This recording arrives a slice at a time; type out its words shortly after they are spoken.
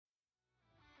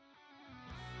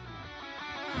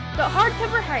The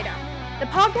Hardcover Hideout, the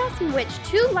podcast in which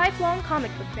two lifelong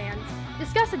comic book fans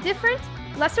discuss a different,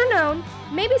 lesser known,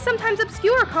 maybe sometimes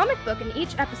obscure comic book in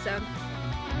each episode.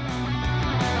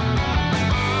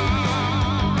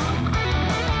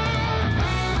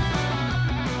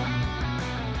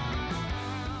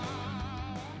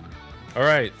 All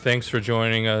right, thanks for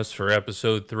joining us for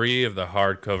episode 3 of the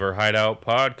Hardcover Hideout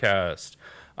podcast.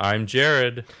 I'm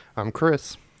Jared. I'm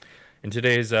Chris. In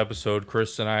today's episode,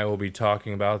 Chris and I will be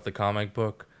talking about the comic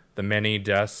book, The Many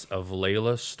Deaths of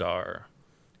Laila Starr.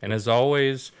 And as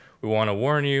always, we want to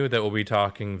warn you that we'll be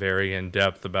talking very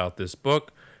in-depth about this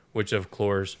book, which of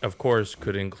course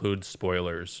could include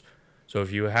spoilers. So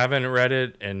if you haven't read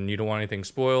it and you don't want anything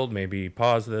spoiled, maybe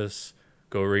pause this,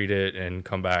 go read it, and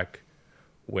come back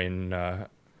when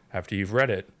after you've read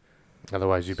it.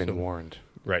 Otherwise, you've been warned.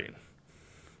 Right.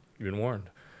 You've been warned.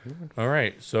 All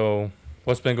right. So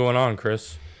what's been going on,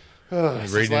 Chris?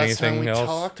 Reading anything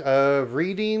else?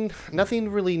 Reading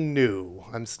nothing really new.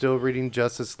 I'm still reading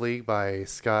Justice League by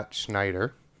Scott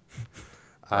Snyder.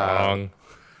 Wrong.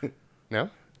 No?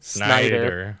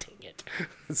 Snyder. Dang it.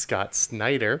 Scott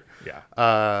Snyder.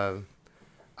 Yeah.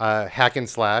 Hack and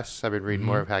Slash. I've been reading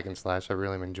more of Hack and Slash. I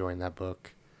really am enjoying that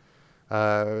book.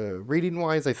 Reading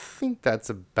wise, I think that's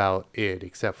about it,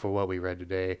 except for what we read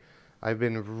today. I've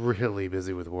been really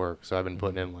busy with work, so I've been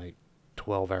putting in like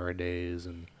 12-hour days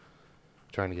and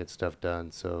trying to get stuff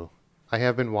done. So I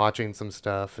have been watching some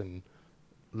stuff and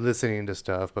listening to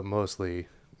stuff, but mostly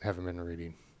haven't been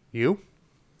reading. You?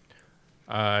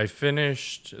 I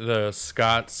finished the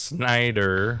Scott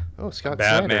Snyder Snyder.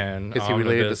 Batman Is he related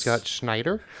to Omnibus. Scott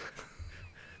Schneider?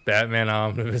 Batman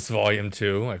Omnibus Volume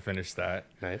 2. I finished that.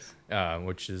 Nice.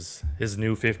 Which is his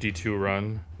new 52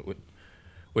 run,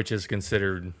 which is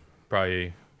considered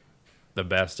probably the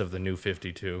best of the new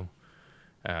 52.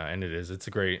 And it is. It's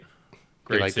a great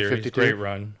like the series, 52? great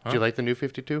run. Huh? Do you like the new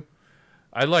 52?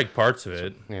 I like parts of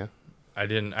it. Yeah. I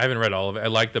haven't read all of it. I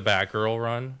like the Batgirl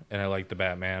run, and I like the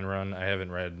Batman run. I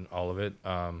haven't read all of it.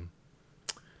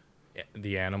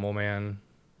 The Animal Man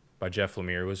by Jeff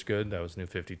Lemire was good. That was new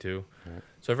 52. Right.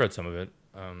 So I've read some of it.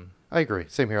 I agree.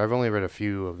 Same here. I've only read a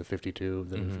few of the 52 of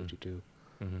the new 52.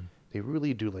 Mm-hmm. They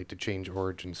really do like to change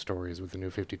origin stories with the new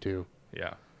 52.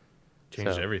 Yeah.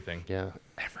 Changed everything. Yeah.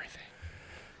 Everything.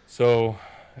 So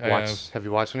have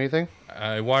you watched anything?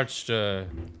 I watched the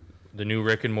new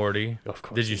Rick and Morty. Of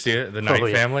course. Did you see it? The Night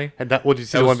Family? And did you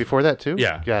see the one before that too?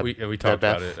 Yeah. We talked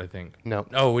about it, I think. No.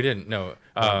 Oh, we didn't. No.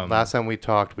 Last time we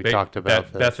talked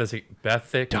about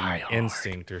Bathic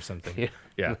Instinct or something.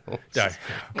 Yeah. Die.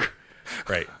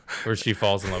 Right. Where she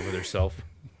falls in love with herself.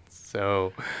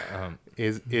 So,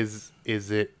 is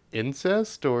it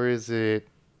incest or is it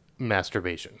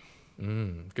masturbation?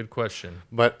 Good question.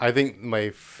 But I think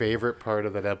my favorite part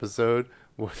of that episode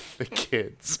was the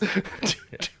kids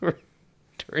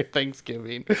during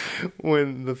Thanksgiving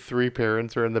when the three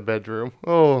parents are in the bedroom.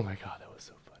 Oh my God, that was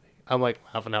so funny. I'm like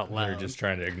laughing out loud. They're just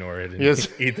trying to ignore it and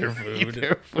eat their food. Eat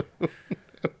their food.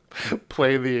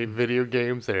 Play the video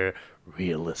games. They're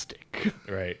realistic.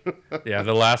 Right. Yeah,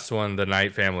 the last one, The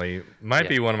Night Family, might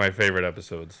be one of my favorite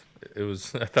episodes.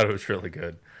 I thought it was really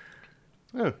good.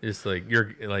 Oh. Just like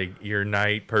your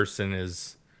night person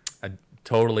is a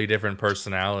totally different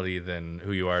personality than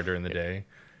who you are during the day.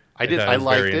 I liked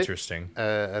very interesting.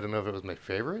 I don't know if it was my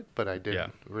favorite, but I did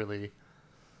really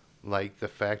like the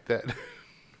fact that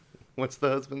what's the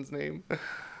husband's name?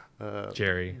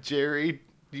 Jerry. Jerry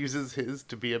uses his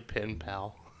to be a pen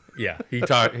pal. Yeah, he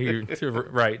to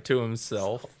write to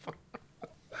himself.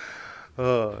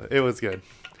 It was good.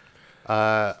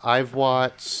 I've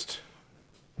watched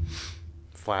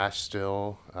Flash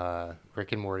still.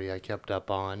 Rick and Morty I kept up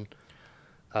on.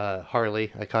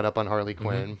 Harley, I caught up on Harley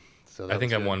Quinn. So I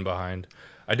think I'm one behind.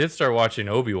 I did start watching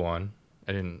Obi-Wan.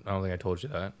 I don't think I told you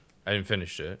that. I didn't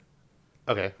finish it.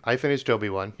 Okay, I finished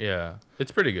Obi-Wan. Yeah,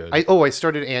 it's pretty good. I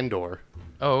started Andor.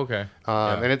 Oh, okay.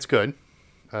 And it's good.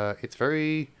 It's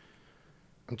very...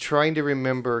 I'm trying to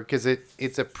remember because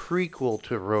it's a prequel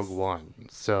to Rogue One,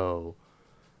 so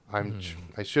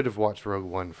I should have watched Rogue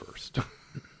One first,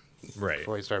 right,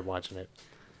 before I started watching it.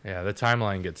 Yeah, the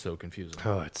timeline gets so confusing.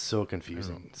 Oh, it's so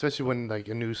confusing, especially when like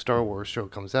a new Star Wars show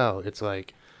comes out. It's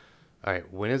like, all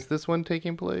right, when is this one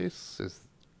taking place? Is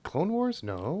Clone Wars?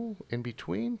 No, in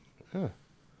between.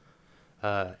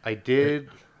 I did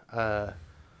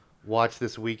watch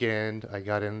this weekend. I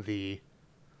got in the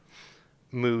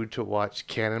mood to watch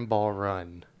Cannonball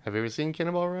Run. Have you ever seen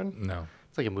Cannonball Run? No.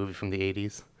 It's like a movie from the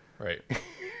 80s. Right.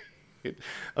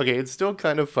 Okay, it's still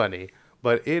kind of funny,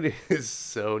 but it is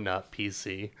so not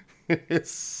PC.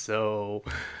 It's so...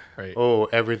 Right. Oh,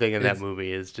 everything in that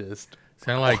movie is just It's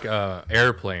kind of like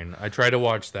Airplane. I tried to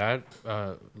watch that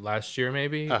last year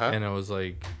maybe, and I was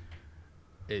like,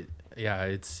 it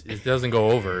doesn't go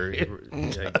over.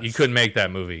 Like, you couldn't make that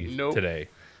movie today.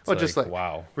 It's Well, just like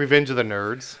wow. Revenge of the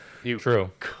Nerds. You True.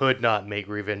 could not make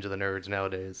Revenge of the Nerds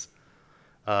nowadays.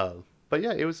 But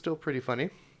yeah, it was still pretty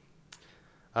funny.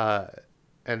 And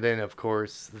then, of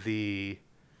course, the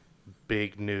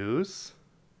big news.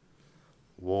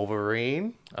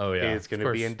 Wolverine is going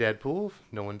to be in Deadpool. If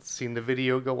no one's seen the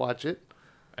video, go watch it.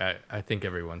 I think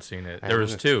everyone's seen it. There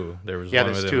was two. There was one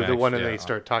there's two. The one and they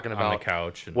start talking about on the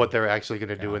couch and, what they're actually going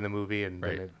to do in the movie, and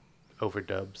then it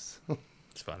overdubs.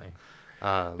 It's funny.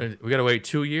 We got to wait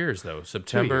 2 years though.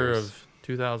 September of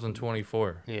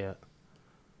 2024. Yeah.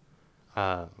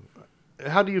 How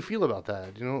do you feel about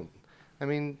that? You know, I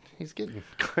mean, he's getting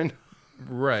kind of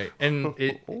right, and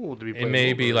it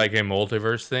may be like a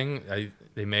multiverse thing.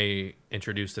 They may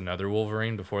introduce another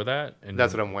Wolverine before that, and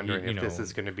that's what I'm wondering if this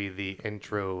is going to be the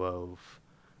intro of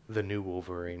the new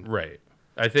Wolverine. Right,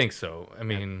 I think so. I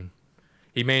mean,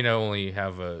 he may not only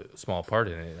have a small part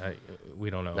in it. We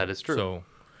don't know. That is true. So,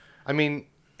 I mean,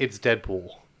 it's Deadpool,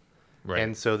 right?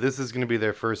 And so this is going to be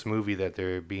their first movie that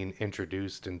they're being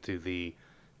introduced into the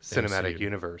cinematic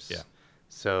universe. Yeah.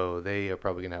 So they are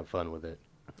probably going to have fun with it.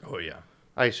 Oh yeah.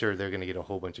 I'm sure they're going to get a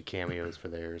whole bunch of cameos for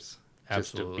theirs.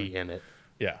 Absolutely. Just to be in it.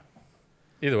 Yeah.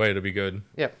 Either way, it'll be good.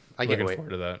 Yeah, I can't wait. Looking forward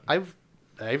to that.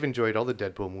 I've enjoyed all the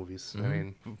Deadpool movies. I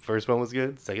mean, first one was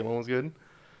good. Second one was good.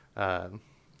 I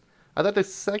thought the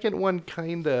second one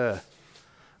kind of...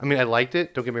 I mean, I liked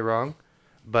it. Don't get me wrong.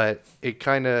 But it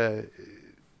kind of...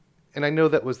 And I know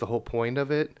that was the whole point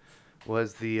of it.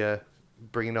 Was the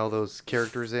bringing all those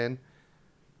characters in.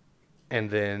 And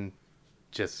then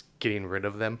just getting rid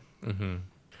of them. Mm-hmm.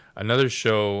 Another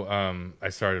show I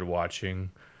started watching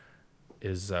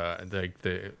is like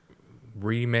the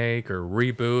remake or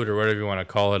reboot or whatever you want to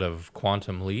call it of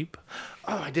Quantum Leap.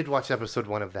 Oh, I did watch episode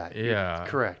 1 of that. Yeah. You're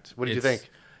correct. What did you think?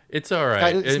 It's all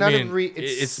right.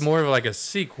 It's more of like a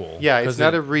sequel. Yeah, it's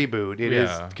not a reboot. It is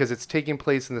because it's taking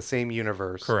place in the same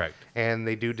universe. Correct. And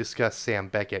they do discuss Sam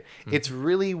Beckett. It's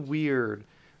really weird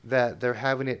that they're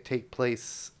having it take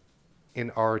place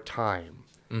in our time.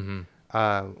 Mm-hmm.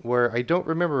 Where I don't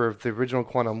remember if the original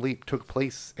Quantum Leap took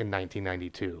place in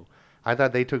 1992. I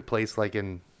thought they took place like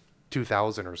in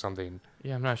 2000 or something.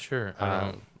 Yeah, I'm not sure.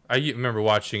 I remember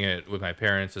watching it with my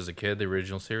parents as a kid, the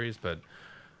original series, but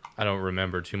I don't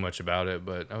remember too much about it.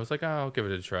 But I was like, I'll give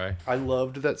it a try. I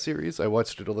loved that series. I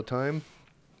watched it all the time.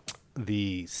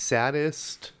 The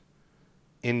saddest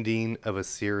ending of a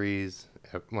series,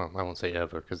 well, I won't say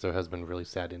ever because there has been really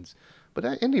sad ends, but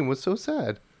that ending was so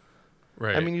sad.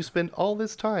 Right. I mean, you spend all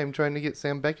this time trying to get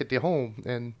Sam Beckett to home,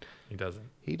 and he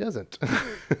doesn't.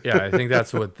 Yeah, I think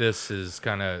that's what this is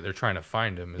kind of. They're trying to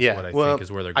find him. Is what I think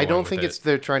is where they're going. I don't think it's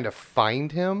they're trying to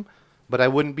find him, but I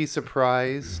wouldn't be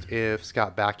surprised if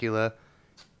Scott Bakula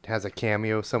has a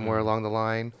cameo somewhere along the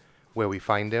line where we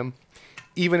find him,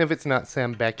 even if it's not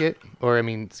Sam Beckett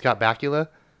Scott Bakula,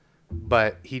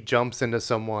 but he jumps into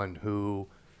someone who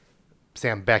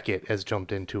Sam Beckett has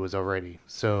jumped into already.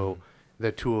 So.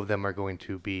 The two of them are going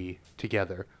to be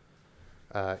together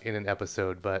in an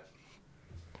episode, but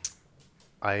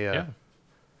I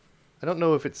don't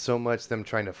know if it's so much them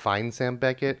trying to find Sam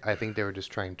Beckett. I think they were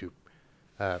just trying to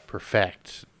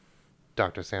perfect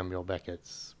Dr. Samuel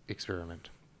Beckett's experiment.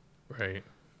 Right.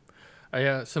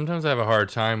 Sometimes I have a hard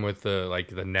time with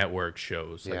the network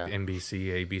shows, like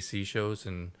NBC, ABC shows,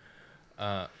 and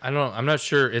I'm not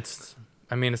sure. It's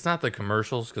not the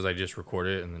commercials because I just record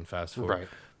it and then fast forward. Right.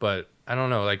 But I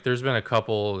don't know. Like, there's been a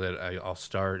couple that I'll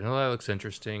start, and that looks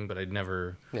interesting, but I'd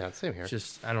never. Yeah, same here.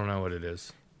 Just I don't know what it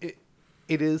is. It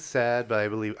is sad, but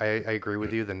I agree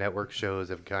with you. The network shows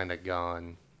have kind of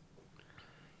gone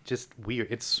just weird.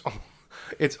 It's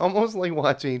almost like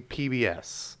watching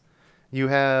PBS. You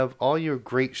have all your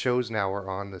great shows now are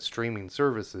on the streaming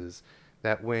services.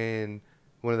 That when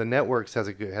one of the networks has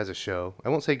a show, I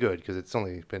won't say good because it's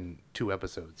only been 2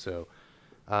 episodes, so.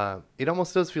 It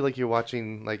almost does feel like you're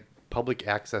watching like public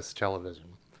access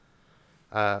television.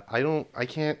 I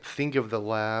can't think of the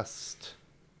last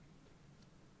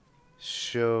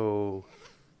show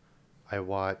I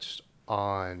watched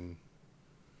on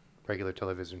regular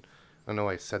television. I know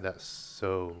I said that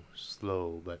so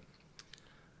slow, but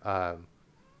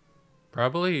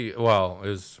probably. Well, I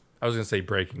was gonna say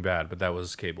Breaking Bad, but that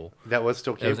was cable. That was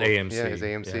still cable. It was AMC. Yeah, it was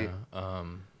AMC.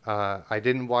 Yeah. I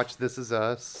didn't watch This Is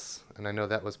Us. And I know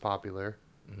that was popular.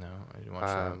 No, I didn't watch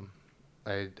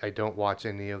that. I don't watch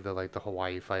any of the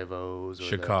Hawaii Five-O's or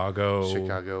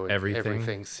Chicago,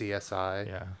 everything CSI.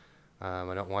 Yeah.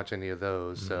 I don't watch any of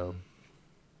those. So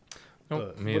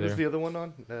Nope, me what either. is the other one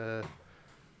on?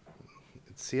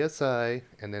 It's CSI,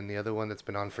 and then the other one that's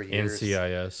been on for years.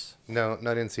 NCIS. No,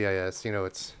 not NCIS.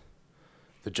 It's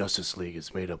the Justice League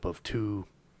is made up of two.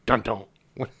 Dun dun.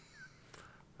 What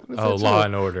is Oh, that Law show?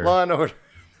 and Order. Law and Order.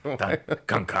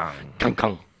 Kung Kung. Kung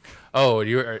Kung. Oh,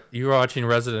 you were watching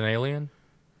Resident Alien?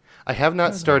 I have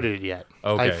not started it yet.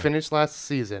 Okay. I finished last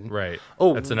season. Right.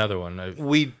 Oh, That's another one.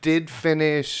 We did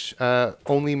finish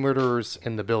Only Murderers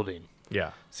in the Building,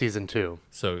 Yeah. season 2.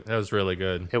 So that was really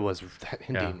good. It was that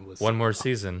Yeah. ending was One more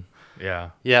season.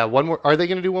 Yeah. Yeah, one more. Are they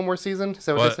going to do one more season? Is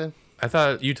that what they said? I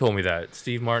thought you told me that.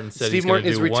 Steve Martin said Steve he's going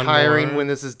Martin to do is one retiring more. when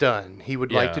this is done. He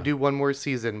would like Yeah. to do one more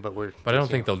season, but we're. But I don't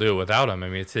think they'll do it without him. I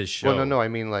mean, it's his show. Well, no. I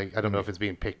mean, like, I don't know if it's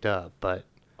being picked up, but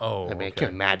Oh, I mean, I okay. can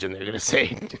imagine they're going to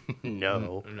say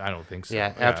no. I don't think so.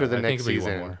 Yeah, after the I think next it'll be one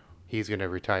season, more. he's going to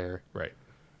retire. Right.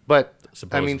 But I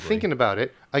Supposedly. mean, thinking about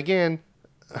it again,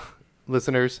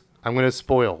 listeners, I'm going to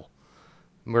spoil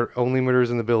Only Murders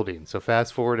in the Building. So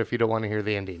fast forward if you don't want to hear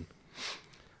the ending.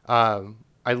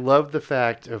 I love the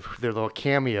fact of their little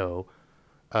cameo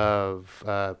of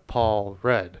Paul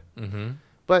Rudd. Mm-hmm.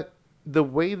 But the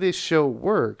way this show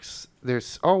works,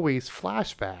 there's always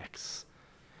flashbacks.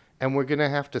 And we're going to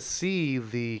have to see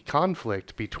the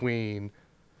conflict between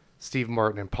Steve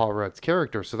Martin and Paul Rudd's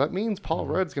character. So that means Paul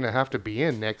Rudd's going to have to be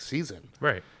in next season.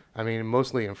 Right. I mean,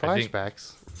 mostly in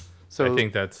flashbacks. I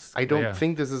think that's. I don't yeah.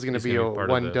 think this is going to He's be gonna a be part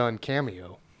of one-done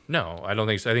cameo. No, I don't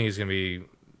think so. I think he's going to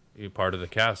be part of the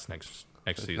cast next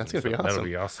season. That's going to be awesome. That'll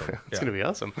be awesome. It's going to be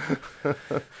awesome.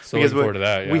 So looking forward to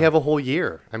that. Yeah. We have a whole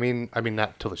year. I mean,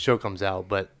 not till the show comes out,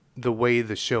 but the way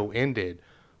the show ended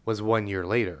was 1 year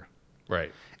later.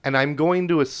 Right. And I'm going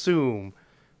to assume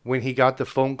when he got the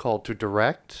phone call to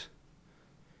direct,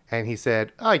 and he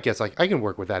said, I guess I can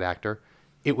work with that actor.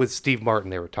 It was Steve Martin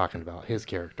they were talking about, his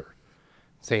character,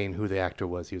 saying who the actor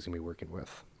was he was going to be working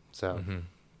with. So,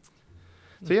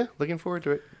 so yeah, looking forward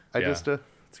to it. It's a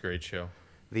great show.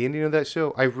 The ending of that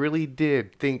show, I really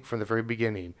did think from the very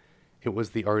beginning, it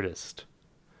was the artist.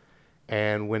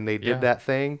 And when they did that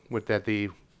thing with that, they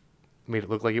made it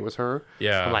look like it was her.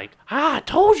 Yeah. I'm like, I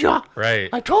told ya. Right.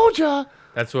 I told ya.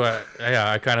 That's what.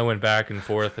 I kind of went back and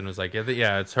forth and was like,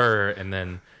 yeah, it's her. And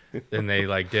then they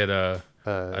like did a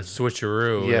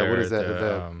switcheroo. Yeah. there What is at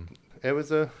that?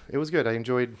 the, It was good. I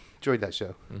enjoyed that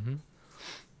show.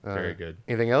 very good.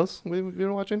 Anything else we've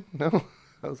been watching? No.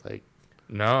 I was like,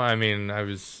 No, I mean,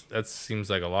 that seems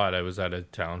like a lot. I was out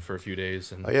of town for a few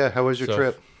days. And oh yeah. How was your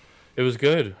trip? It was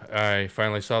good. I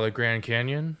finally saw the Grand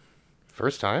Canyon.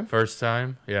 First time? First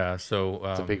time. Yeah. So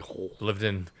It's a big hole. lived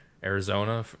in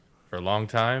Arizona for a long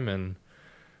time, and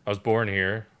I was born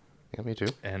here. Yeah, me too.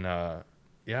 And I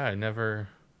never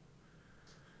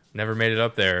made it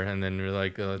up there. And then we were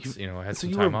like, let's, I had So some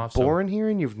you time were off. born here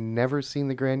and you've never seen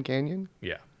the Grand Canyon?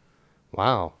 Yeah.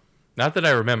 Wow. Not that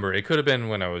I remember. It could have been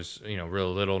when I was,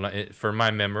 real little. For my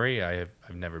memory, I've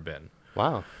never been.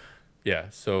 Wow. Yeah.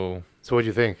 So what'd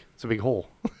you think? It's a big hole.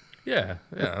 yeah.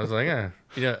 I was like, I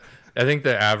think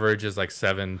the average is like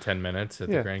 7-10 minutes at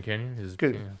the Grand Canyon. Is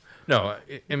Good. No,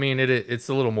 I mean it's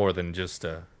a little more than just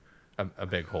a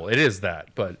big hole. It is that,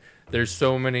 but there's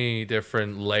so many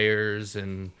different layers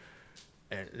and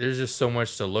there's just so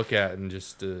much to look at and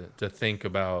just to think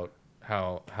about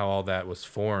how all that was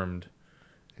formed.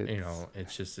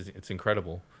 It's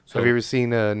incredible. So, Have you ever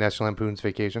seen National Lampoon's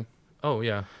Vacation? Oh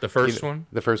yeah, the first one.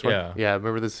 The first one? Yeah. Yeah,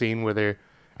 remember the scene where they're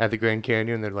at the Grand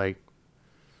Canyon and they're like,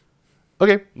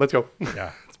 okay, let's go.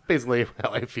 Yeah. It's basically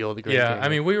how I feel at the Grand Yeah, Canyon. I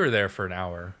mean we were there for an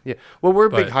hour. Yeah. Well, we're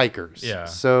big But- hikers. yeah.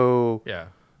 So Yeah.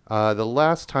 the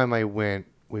last time I went,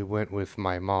 we went with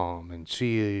my mom, and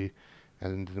she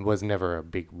was never a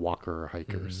big walker or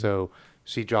hiker. Mm-hmm. So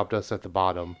she dropped us at the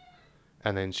bottom,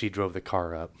 and then she drove the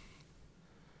car up,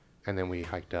 and then we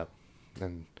hiked up,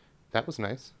 and that was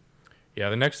nice. Yeah,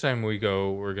 the next time we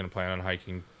go, we're gonna plan on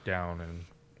hiking down and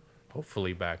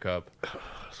hopefully back up.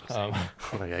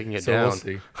 Like, I can get So down. we'll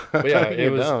see. But yeah, Get it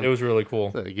was down. really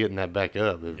cool. Getting that back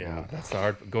up. Yeah, that's the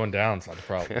hard. Going down's not the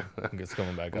problem. It's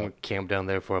going back I'll up. camp down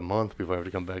there for a month before I have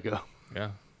to come back up.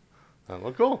 Yeah.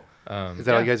 Well, cool. Is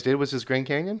that all you yeah. guys did? Was just Grand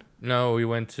Canyon? No, we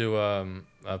went to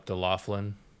up to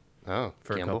Laughlin Oh,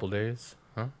 for gamble? a couple days.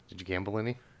 Huh? Did you gamble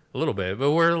any? A little bit,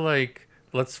 but we're like,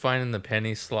 let's find in the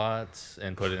penny slots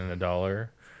and put it in $1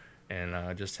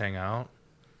 and just hang out.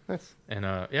 Nice. And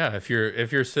if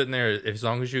you're sitting there, as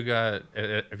long as you got,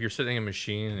 if you're sitting in a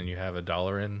machine and you have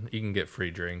 $1 in, you can get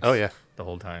free drinks. Oh, yeah. The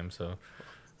whole time. So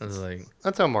I was like,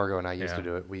 That's how Margot and I used to Yeah.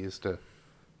 do it. We used to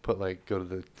go to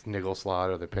the nickel slot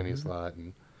or the penny slot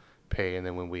and pay, and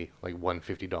then when we won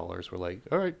 $50, we're like,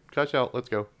 all right, cash out, let's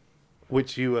go.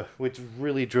 Which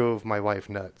really drove my wife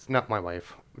nuts. Not my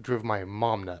wife, drove my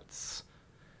mom nuts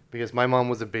because my mom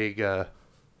was a big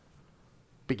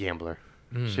gambler.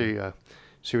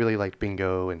 She really liked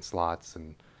bingo and slots,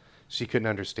 and she couldn't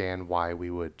understand why we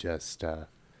would just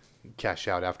cash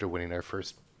out after winning our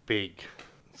first big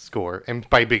score. And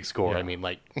by big score, I mean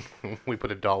like we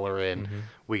put $1 in,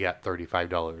 we got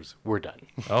 $35. We're done.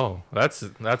 Oh, that's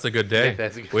a good day.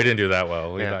 We didn't do that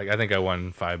well. I think I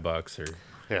won $5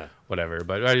 or whatever.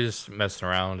 But I just messing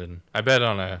around, and I bet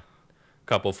on a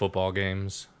couple football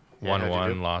games. Won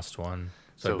one, lost one.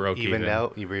 So I broke even.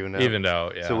 Out? You were evened out? Evened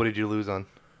out, yeah. So what did you lose on?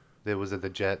 Was it the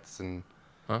Jets and...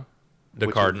 The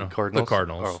Cardinals. The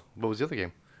Cardinals. Oh, what was the other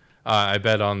game? I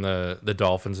bet on the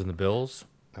Dolphins and the Bills.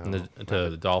 And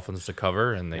the Dolphins to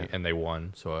cover, and they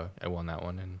won. So I won that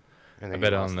one. And I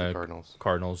bet on the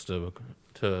Cardinals to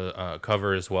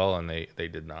cover as well, and they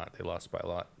did not. They lost by a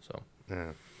lot. So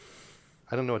yeah.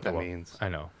 I don't know what that means. I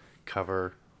know.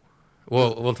 Cover.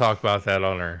 We'll talk about that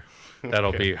on our...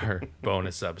 That'll be our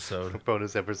bonus episode.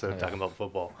 Talking about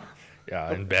football.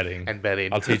 Yeah, and betting.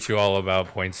 I'll teach you all about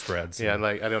point spreads. Yeah,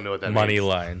 I don't know what that money means.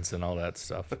 lines and all that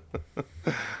stuff.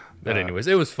 But anyways,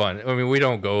 it was fun. I mean, we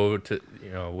don't go to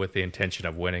with the intention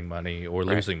of winning money or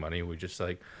losing money. We just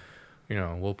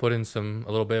we'll put in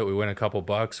a little bit. We win a couple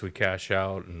bucks. We cash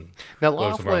out and now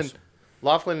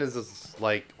Laughlin is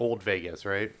like old Vegas,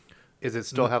 right? Is it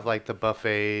still have like the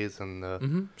buffets and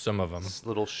the some of them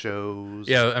little shows?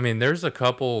 Yeah, I mean, there's a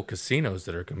couple casinos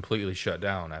that are completely shut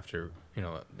down after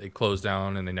they closed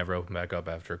down and they never opened back up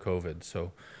after COVID.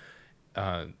 So,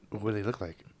 what do they look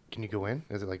like? Can you go in?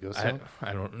 Is it like ghost town?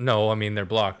 I don't know. I mean, they're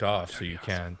blocked off, so you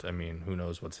can't. I mean, who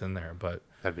knows what's in there? But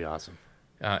that'd be awesome.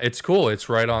 It's cool. It's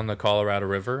right on the Colorado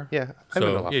River. Yeah,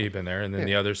 you've been there, and then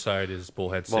the other side is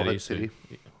Bullhead City.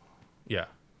 Yeah.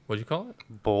 What'd you call it?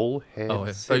 Bullhead City.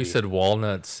 I thought you said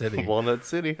Walnut City. Walnut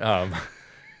City.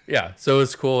 Yeah, so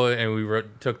it's cool, and we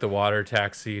took the water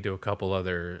taxi to a couple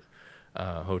other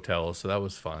hotels, so that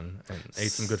was fun, and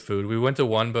ate some good food. We went to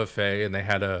one buffet, and they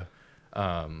had a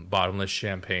bottomless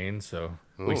champagne, so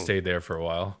we stayed there for a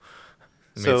while.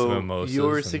 Made some mimosas.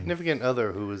 Your significant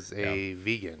other, who is a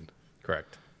vegan.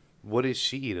 Correct. What does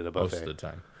she eat at a buffet? Most of the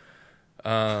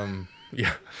time.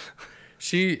 Yeah.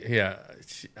 She had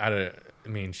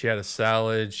a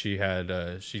salad. She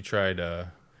tried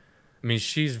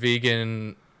she's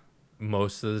vegan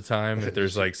most of the time. If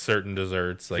there's like certain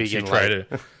desserts, like she tried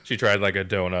like a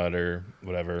donut or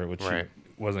whatever, which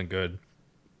wasn't good.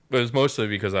 But it was mostly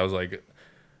because I was like,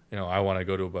 I want to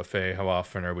go to a buffet. How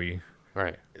often are we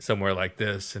somewhere like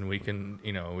this? And we can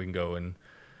go and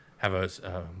have a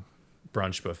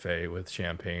brunch buffet with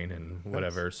champagne and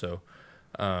whatever. Nice. So,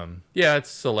 it's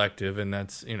selective, and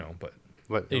that's but.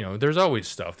 There's always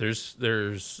stuff. There's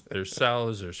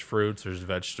salads, there's fruits, there's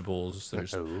vegetables,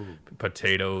 there's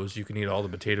potatoes. You can eat all the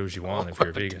potatoes you want if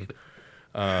you're vegan.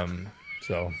 Now,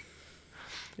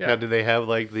 do they have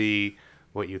like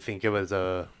what you think of as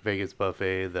a Vegas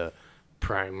buffet, the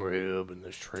prime rib and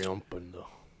the shrimp and the?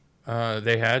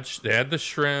 They had the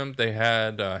shrimp. They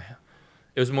had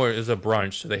it was a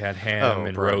brunch, so they had ham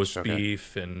and roast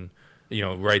beef and.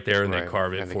 Right there, and they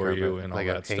carve it for you and all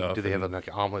that stuff. Do they have like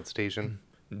an omelet station?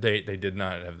 They did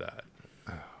not have that,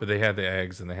 but they had the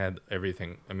eggs and they had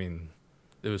everything. I mean,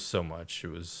 it was so much. It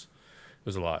was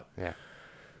a lot. Yeah.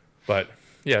 But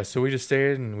yeah, so we just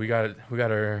stayed and we got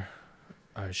our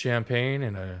champagne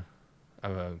and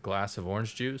a glass of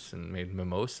orange juice and made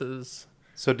mimosas.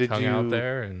 So did you out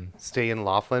there and stay in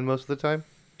Laughlin most of the time?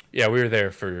 Yeah, we were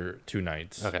there for 2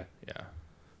 nights. Okay. Yeah.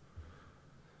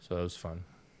 So it was fun.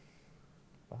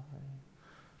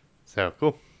 So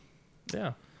cool.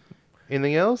 Yeah.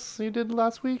 Anything else you did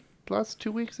last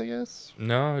 2 weeks, I guess?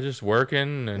 No, just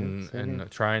working and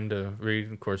trying to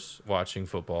read, of course, watching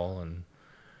football, and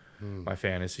my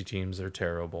fantasy teams are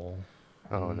terrible.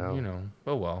 Oh, no.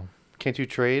 Oh well. Can't you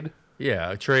trade?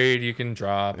 Yeah, trade you can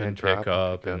drop and pick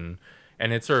up, and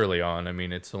it's early on. I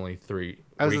mean, it's only week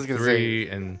 3,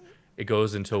 and it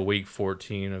goes until week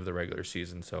 14 of the regular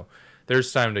season, so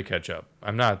there's time to catch up.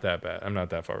 I'm not that bad. I'm not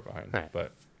that far behind,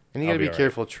 but. And you got to be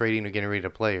careful trading or getting rid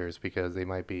of players because they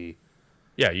might be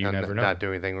you never know. Not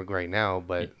doing anything right now,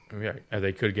 but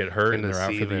they could get hurt and they're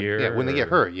out for the year. Yeah, when they get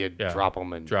hurt, you drop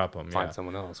them and find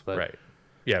someone else. But right.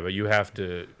 Yeah, but you have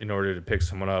to, in order to pick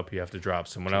someone up, you have to drop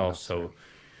someone else. So,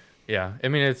 I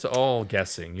mean, it's all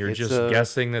guessing. You're just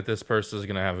guessing that this person is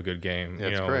going to have a good game,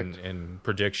 and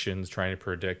predictions, trying to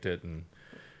predict it. And,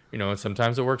 and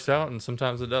sometimes it works out and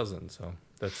sometimes it doesn't. So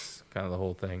that's kind of the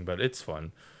whole thing, but it's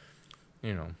fun.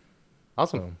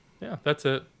 Awesome. So, that's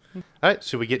it. All right,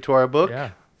 should we get to our book?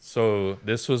 Yeah. So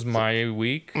this was my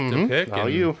week to pick. All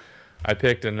you. I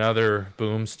picked another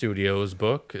Boom Studios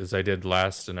book, as I did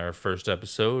last in our first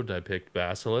episode. I picked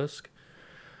Basilisk,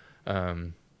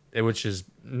 which is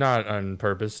not on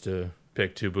purpose to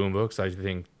pick two Boom books. I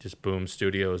think just Boom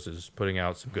Studios is putting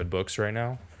out some good books right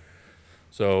now.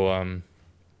 So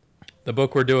the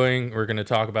book we're going to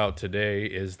talk about today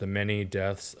is The Many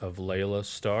Deaths of Laila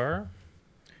Starr.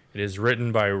 It is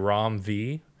written by Ram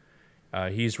V.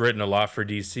 He's written a lot for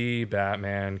DC,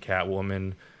 Batman,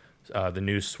 Catwoman, the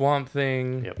new Swamp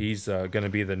Thing. Yep. He's going to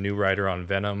be the new writer on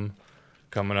Venom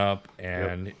coming up,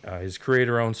 and his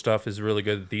creator-owned stuff is really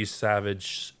good. These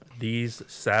Savage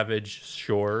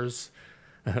Shores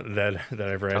that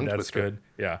I've read, that's good.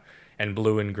 Yeah, and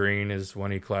Blue and Green is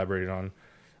one he collaborated on.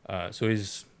 So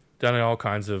he's done all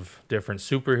kinds of different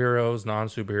superheroes,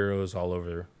 non-superheroes, all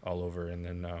over, and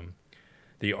then.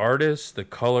 The artist, the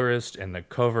colorist, and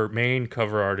the main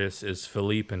cover artist is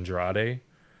Philippe Andrade.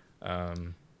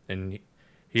 And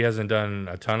he hasn't done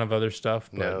a ton of other stuff.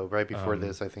 But, no, right before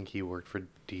this, I think he worked for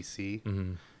DC.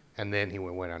 Mm-hmm. And then he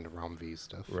went on to Rom V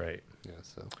stuff. Right. Yeah,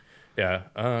 so. Yeah,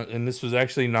 and this was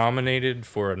actually nominated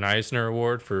for an Eisner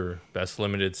Award for Best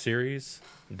Limited Series.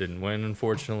 It didn't win,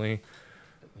 unfortunately.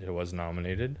 It was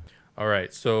nominated. All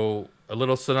right, so a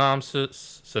little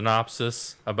synopsis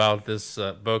about this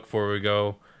book before we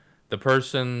go. The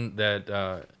person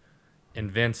that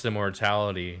invents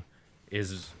immortality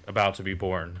is about to be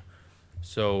born.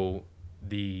 So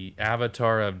the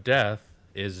avatar of death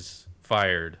is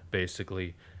fired,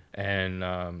 basically,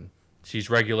 and she's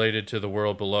regulated to the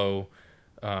world below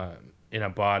in a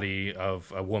body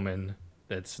of a woman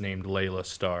that's named Laila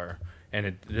Starr.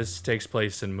 And this takes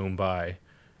place in Mumbai,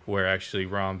 where actually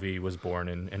Ramvi was born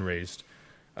and raised.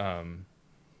 And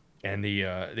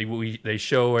they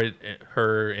show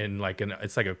her in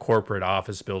it's like a corporate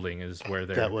office building is where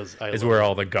where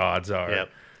all the gods are. Yep.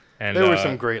 And there were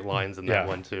some great lines in that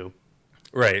one too.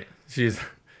 Right.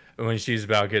 When she's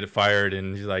about to get fired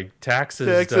and she's like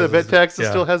taxes. I bet Taxes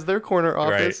still has their corner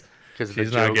office. Because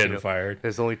she's not getting fired.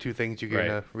 There's only two things you're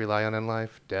gonna rely on in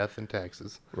life: death and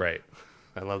taxes. Right.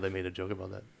 I love they made a joke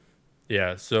about that.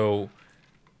 Yeah. So.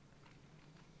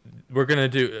 We're going to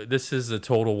do, this is a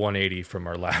total 180 from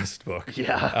our last book.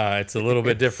 Yeah. It's a little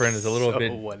bit different. It's a little so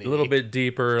bit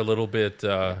deeper, a little bit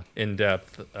in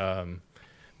depth,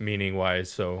 meaning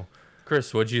wise. So,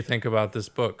 Chris, what did you think about this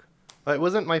book? It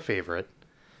wasn't my favorite.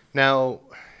 Now,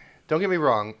 don't get me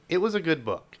wrong. It was a good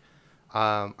book.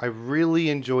 I really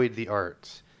enjoyed the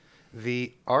art.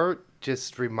 The art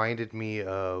just reminded me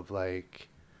of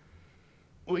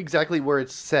exactly where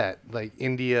it's set, like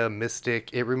India, mystic.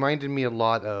 It reminded me a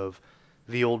lot of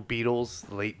the old Beatles,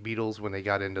 the late Beatles, when they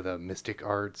got into the mystic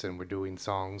arts and were doing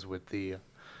songs with the,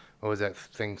 what was that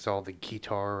thing called, the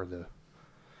guitar, or the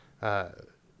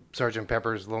Sgt.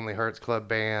 Pepper's Lonely Hearts Club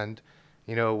Band,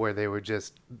 where they were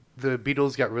just, the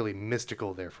Beatles got really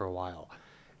mystical there for a while.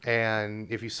 And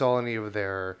if you saw any of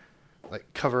their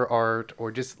cover art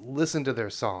or just listen to their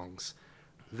songs,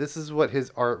 this is what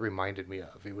his art reminded me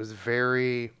of. It was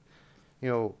very,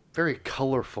 very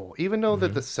colorful. Even though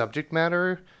that the subject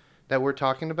matter that we're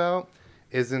talking about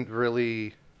isn't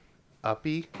really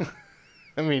uppy.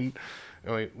 I mean,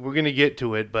 we're going to get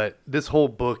to it, but this whole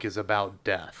book is about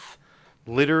death.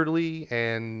 Literally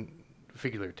and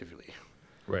figuratively.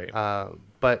 Right.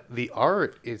 But the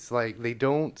art, it's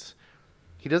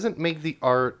he doesn't make the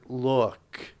art look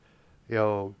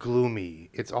gloomy.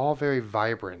 It's all very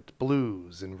vibrant,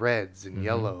 blues and reds and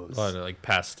yellows. A lot of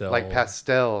pastel. Like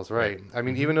pastels, right. I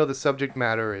mean, even though the subject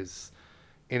matter is,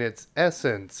 in its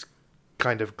essence,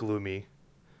 kind of gloomy,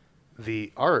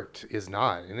 the art is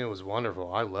not, and it was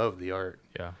wonderful. I love the art.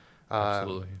 Yeah,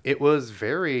 absolutely. It was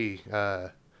very,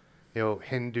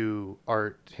 Hindu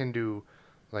art,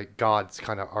 gods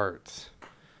kind of art.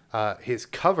 His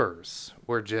covers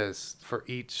were just, for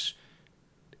each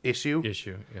issue,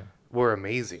 were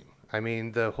amazing. I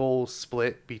mean, the whole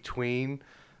split between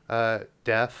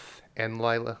Death and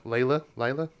Laila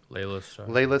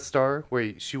Starr,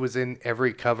 where she was in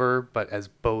every cover but as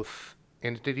both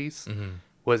entities,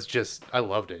 was just, I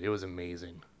loved it. It was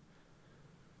amazing.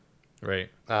 Right.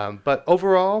 But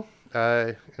overall,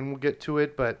 and we'll get to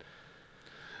it, but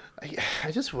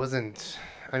I just wasn't,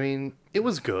 I mean, it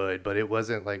was good, but it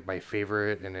wasn't my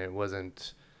favorite, and it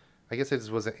wasn't, I guess I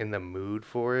just wasn't in the mood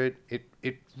for it.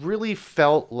 It really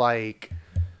felt like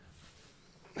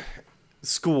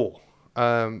school.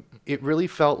 It really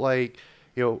felt like,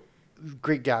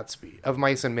 Great Gatsby, Of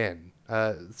Mice and Men,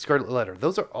 Scarlet Letter.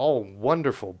 Those are all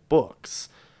wonderful books,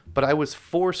 but I was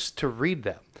forced to read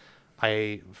them.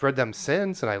 I've read them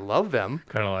since, and I love them.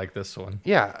 Kind of like this one.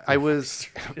 Yeah, I was.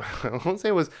 I won't say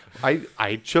it was.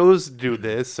 I chose to do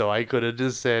this, so I could have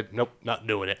just said nope, not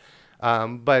doing it.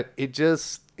 But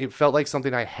it felt like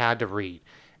something I had to read,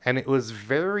 and it was a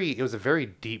very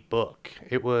deep book.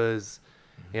 It was,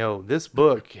 this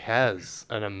book has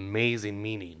an amazing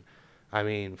meaning. I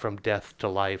mean, from death to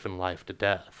life and life to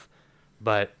death.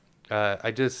 But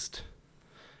I just,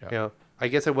 I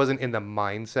guess I wasn't in the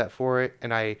mindset for it,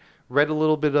 and I read a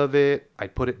little bit of it. I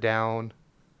put it down.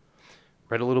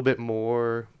 Read a little bit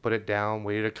more, put it down,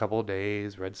 waited a couple of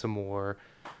days, read some more.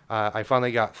 I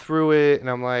finally got through it, and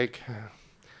I'm like,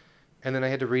 and then I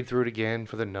had to read through it again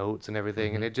for the notes and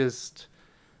everything, and it just,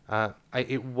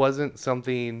 it wasn't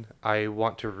something I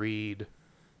want to read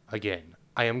again.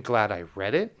 I am glad I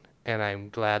read it, and I'm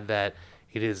glad that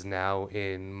it is now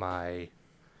in my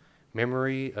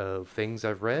memory of things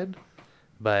I've read,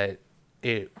 but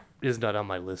it is not on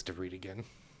my list to read again.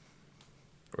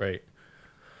 Right.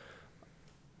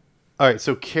 All right,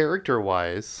 so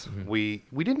character-wise, we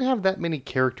didn't have that many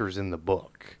characters in the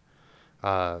book.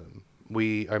 Our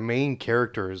main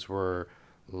characters were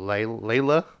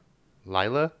Layla.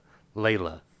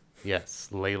 Yes,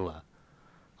 Layla.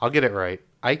 I'll get it right.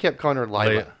 I kept calling her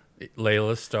Laila.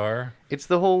 Laila Starr. It's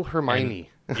the whole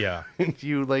Hermione. Yeah.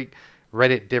 You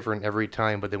read it different every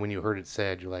time, but then when you heard it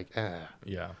said, you're like, ah.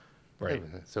 Yeah. Right.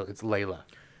 So it's Layla.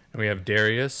 And we have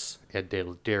Darius. Yeah,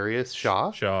 Darius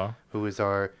Shaw. Who is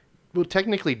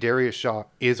technically Darius Shaw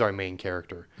is our main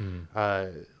character.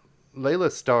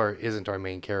 Laila Starr isn't our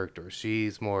main character.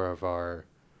 She's more of our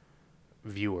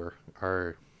viewer.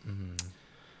 What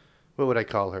would I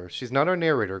call her? She's not our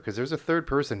narrator because there's a third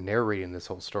person narrating this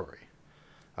whole story.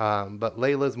 But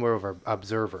Layla's more of our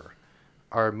observer.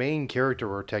 Our main character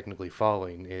we're technically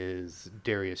following is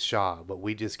Darius Shaw, but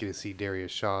we just get to see Darius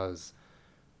Shaw's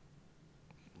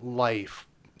life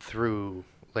through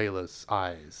Layla's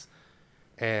eyes.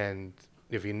 And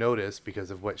if you notice, because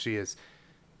of what she is,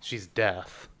 she's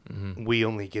deaf. We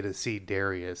only get to see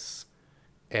Darius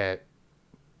at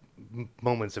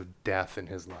moments of death in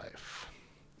his life.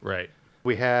 Right.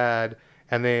 We had,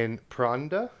 and then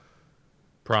Prana.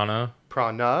 Yeah,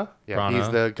 Prana. he's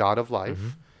the god of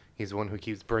life. He's the one who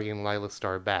keeps bringing Laila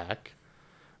Starr back.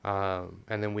 And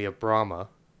then we have Brahma.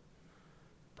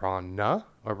 Prana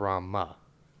or Brahma?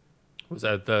 Was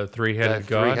that the three-headed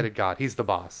god? Three-headed god. He's the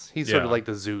boss. He's sort of like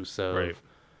the Zeus of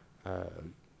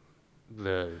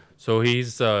the... So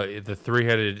he's the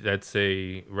three-headed, that's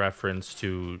a reference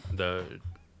to the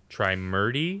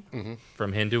Trimurti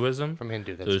from Hinduism. From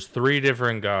Hindu. So there's three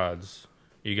different gods.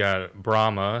 You got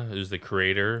Brahma, who's the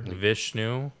creator,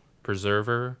 Vishnu,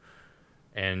 preserver,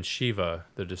 and Shiva,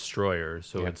 the destroyer.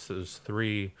 So it's those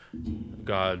three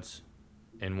gods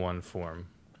in one form.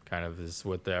 Kind of is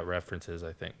what that reference is,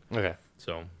 I think. Okay.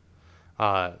 So,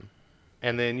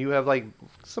 and then you have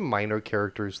some minor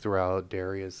characters throughout.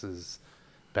 Darius's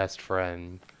best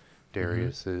friend,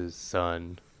 Darius's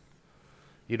son.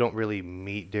 You don't really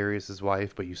meet Darius's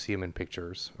wife, but you see him in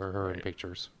pictures or her in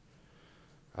pictures.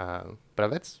 But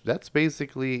that's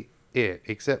basically it,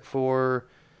 except for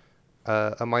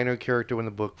a minor character when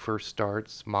the book first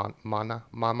starts,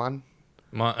 Munmun,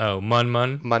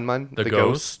 the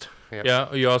ghost. Yep.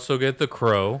 Yeah, you also get the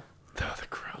crow. The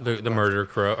crow. The murder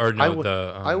crow. Or no,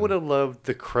 I would have loved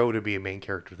the crow to be a main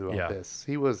character throughout this.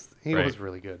 He was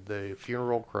really good. The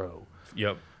funeral crow.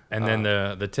 Yep. And then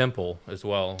the temple as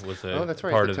well was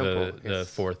part of the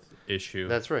fourth issue.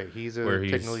 That's right. He's a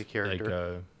technically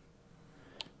character.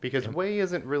 Because Wei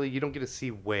isn't really, you don't get to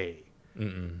see Wei.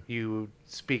 You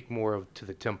speak more to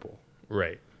the temple.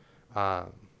 Right.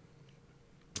 But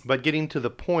getting to the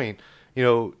point,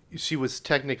 she was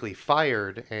technically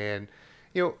fired, and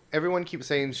everyone keeps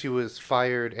saying she was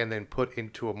fired and then put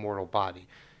into a mortal body.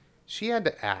 She had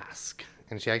to ask,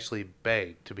 and she actually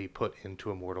begged to be put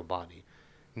into a mortal body,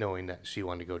 knowing that she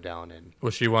wanted to go down and...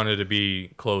 Well, she wanted to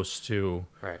be close to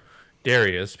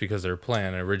Darius because their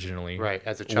plan originally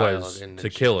as a child was to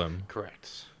kill him.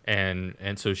 Correct.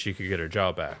 And so she could get her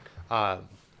job back.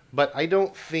 But I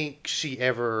don't think she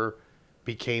ever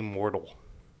became mortal.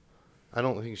 I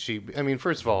don't think she... I mean,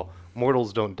 first of all,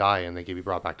 mortals don't die and they can be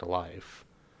brought back to life.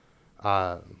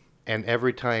 And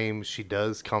every time she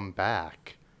does come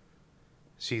back,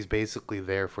 she's basically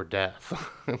there for death.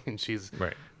 I mean, she's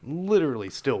literally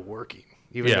still working.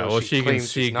 Even though she can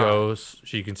see ghosts.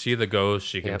 She can see the ghosts.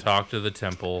 She can talk to the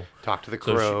temple. Talk to the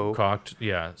crow.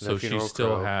 So she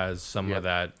still has some of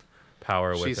that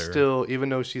power with her. She's still, even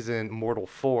though she's in mortal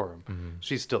form,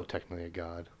 she's still technically a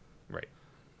god. Right.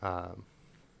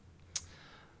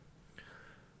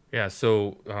 Yeah,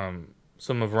 so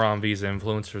some of Ron V's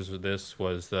influencers with this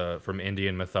was from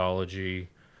Indian mythology,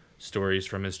 stories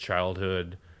from his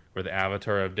childhood, where the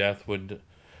avatar of death would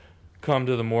come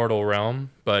to the mortal realm,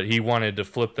 but he wanted to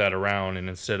flip that around, and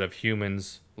instead of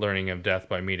humans learning of death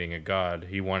by meeting a god,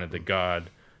 he wanted the god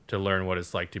to learn what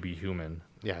it's like to be human.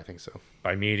 Yeah, I think so.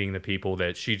 By meeting the people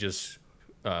that she just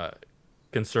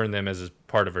concerned them as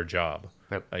part of her job.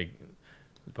 Yep.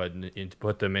 But it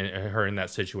put her in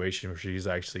that situation where she's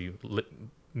actually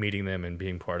meeting them and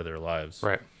being part of their lives.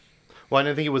 Right. Well, and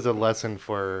I think it was a lesson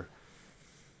for...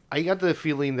 I got the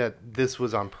feeling that this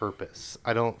was on purpose.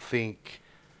 I don't think,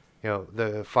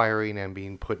 the firing and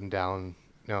being put down,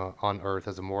 on Earth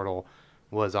as a mortal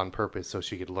was on purpose so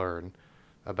she could learn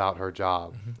about her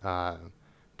job. Mm-hmm.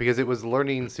 Because it was a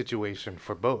learning situation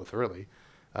for both, really.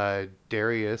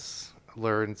 Darius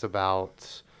learns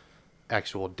about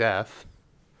actual death.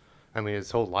 I mean,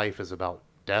 his whole life is about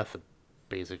death,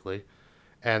 basically.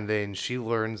 And then she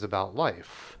learns about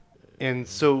life. And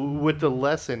so with the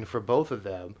lesson for both of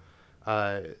them,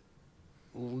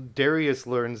 Darius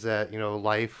learns that,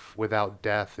 life without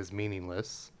death is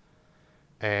meaningless.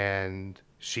 And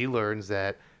she learns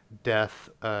that death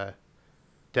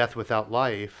without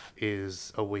life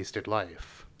is a wasted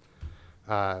life.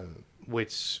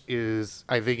 Which is,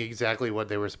 I think, exactly what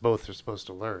they were both are supposed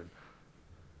to learn.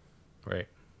 Right.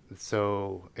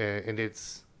 So, and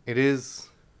it is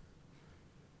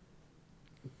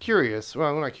curious.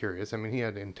 Well, not curious. I mean, he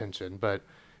had intention, but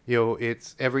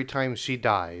it's every time she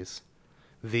dies,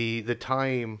 the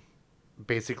time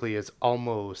basically is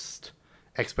almost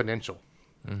exponential.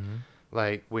 Mm-hmm.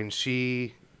 Like when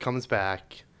she comes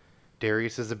back,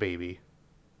 Darius is a baby.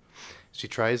 She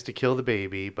tries to kill the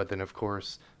baby, but then of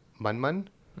course Mun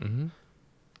mm-hmm.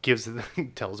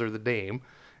 tells her the name,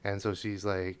 and so she's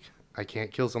like, I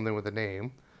can't kill something with a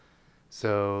name.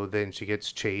 So then she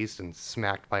gets chased and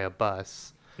smacked by a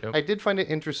bus. Yep. I did find it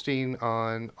interesting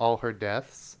on all her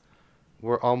deaths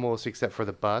were almost, except for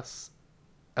the bus,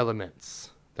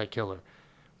 elements that kill her.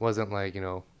 Wasn't like,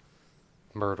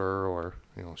 murder or,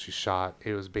 she's shot.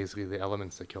 It was basically the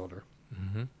elements that killed her.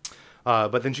 Mm-hmm.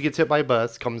 But then she gets hit by a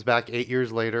bus, comes back 8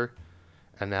 years later,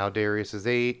 and now Darius is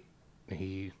 8.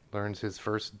 He learns his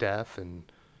first death, and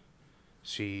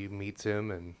she meets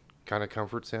him and kind of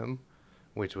comforts him,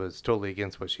 which was totally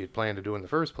against what she had planned to do in the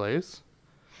first place.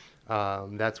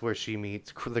 That's where she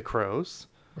meets the crows.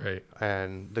 Right.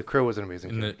 And the crow was an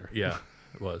amazing character. Yeah,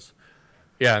 it was.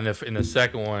 Yeah, and in the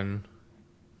second one,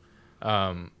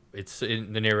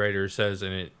 the narrator says,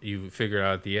 and you figure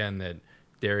out at the end that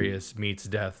Darius meets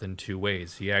death in two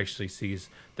ways. He actually sees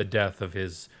the death of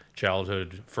his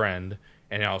childhood friend,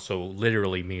 and also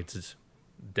literally meets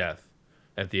death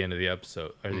at the end of the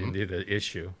episode, or the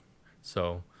issue.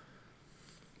 So,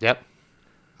 yep.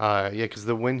 Because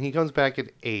when he comes back at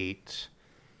 8,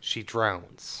 she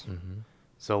drowns. Mm-hmm.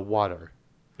 So water.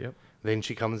 Yep. Then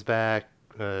she comes back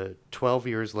 12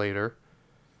 years later,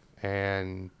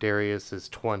 and Darius is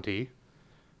 20,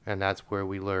 and that's where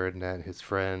we learn that his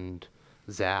friend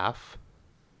Zaf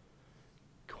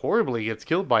horribly gets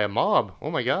killed by a mob.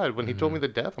 Oh my god, when he told me the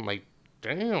death, I'm like,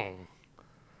 damn.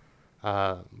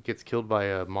 Gets killed by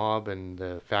a mob, and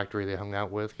the factory they hung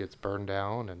out with gets burned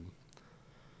down,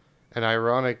 and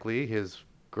ironically, his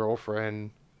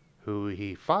girlfriend, who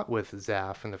he fought with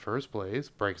Zaf in the first place,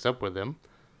 breaks up with him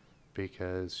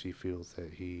because she feels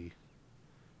that he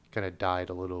kind of died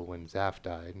a little when Zaf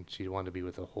died, and she wanted to be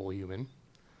with a whole human.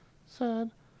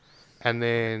 Sad. And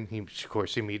then he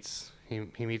meets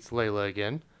Layla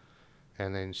again,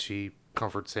 and then she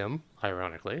comforts him,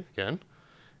 ironically, again.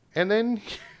 And then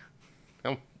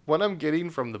what I'm getting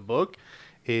from the book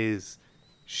is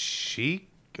he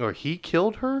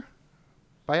killed her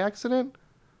by accident.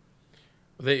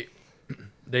 They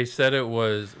said it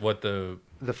was what the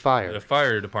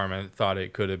fire department thought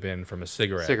it could have been from a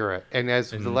cigarette. And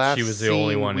as the last she was the scene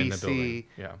only one we in the see building.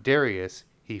 Yeah. Darius,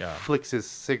 he flicks his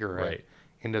cigarette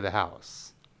into the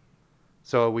house.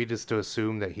 So are we just to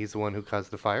assume that he's the one who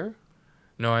caused the fire?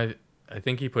 No, I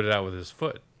think he put it out with his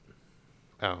foot.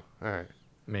 Oh, all right.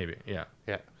 Maybe, yeah.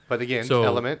 Yeah. But again, so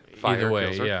element, fire, either way,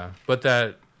 kills her. yeah. But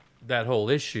that whole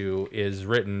issue is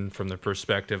written from the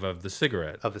perspective of the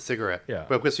cigarette. Of the cigarette. Yeah.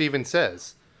 But because he even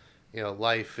says,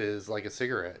 life is like a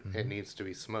cigarette. Mm-hmm. It needs to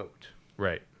be smoked.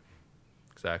 Right.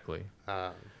 Exactly.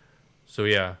 So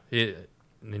yeah, and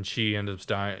then she ends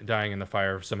up dying in the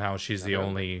fire. Somehow she's the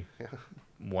only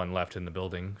one left in the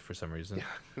building for some reason.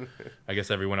 Yeah. I guess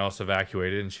everyone else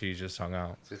evacuated and she just hung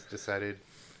out. Just decided.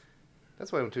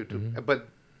 That's why I went to. But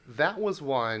that was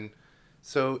one.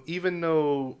 So even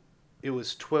though it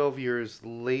was 12 years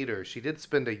later, she did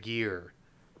spend a year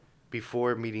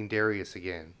before meeting Darius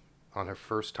again on her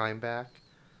first time back,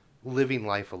 living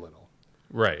life a little.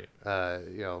 Right.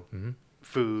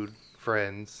 Food,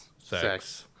 friends,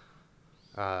 sex.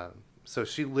 So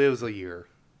she lives a year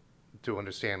to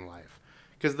understand life.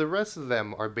 Because the rest of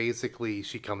them are basically,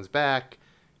 she comes back,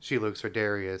 she looks for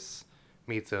Darius,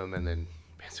 meets him, and then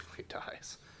basically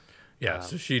dies. Yeah,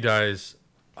 so she dies,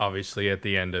 obviously, at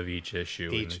the end of each issue.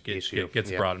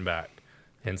 Gets brought back.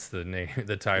 Hence the name,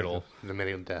 the title. The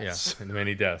many deaths. Yeah, the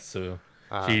many deaths. So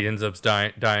she ends up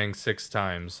dying 6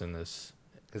 times in this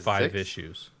 5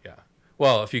 issues. Yeah.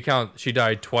 Well, if you count, she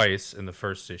died twice in the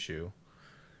first issue.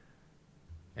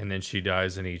 And then she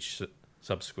dies in each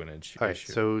subsequent issue. All right,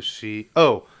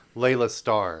 so Laila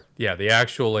Starr. Yeah, the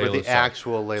actual Laila Starr.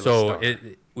 Starr.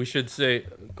 We should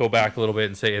go back a little bit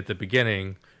and say at the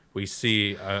beginning, we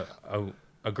see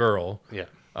a girl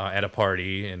at a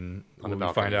party, and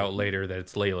we find out later that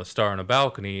it's Laila Starr on a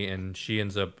balcony, and she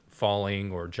ends up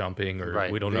falling or jumping,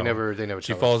 or we don't know. They never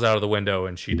she falls out of the window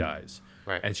and she dies.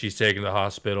 Right. And she's taken to the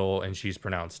hospital, and she's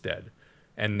pronounced dead.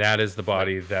 And that is the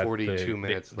body that 42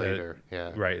 minutes later.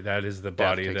 Yeah. Right. That is the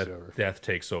body that death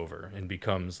takes over and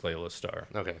becomes Laila Starr.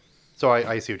 Okay. So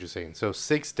I see what you're saying. So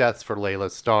 6 deaths for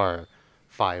Laila Starr,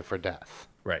 5 for death.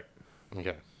 Right.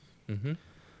 Okay.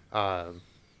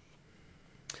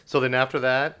 So then after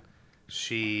that,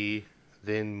 she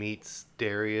then meets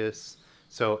Darius.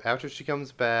 So after she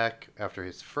comes back, after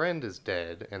his friend is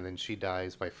dead, and then she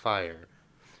dies by fire,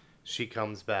 she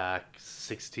comes back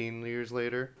 16 years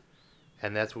later.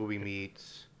 And that's where we meet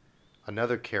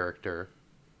another character,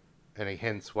 and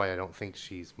hence why I don't think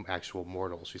she's actual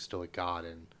mortal. She's still a god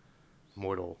in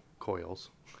mortal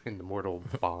coils, in the mortal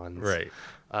bonds. Right.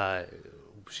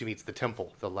 She meets the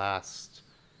temple, the last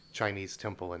Chinese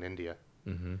temple in India,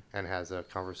 and has a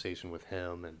conversation with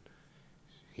him, and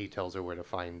he tells her where to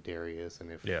find Darius,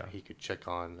 and if he could check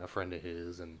on a friend of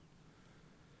his, and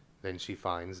then she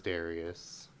finds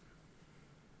Darius.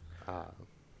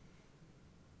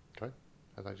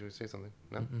 I thought you would say something.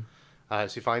 No?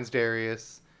 She finds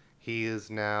Darius. He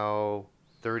is now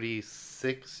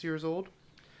 36 years old.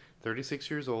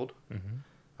 36 years old.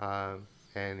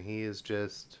 And he is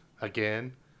just,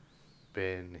 again,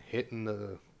 been hit in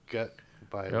the gut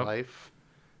by life.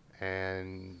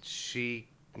 And she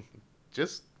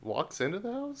just walks into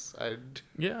the house.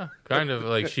 Yeah, kind of.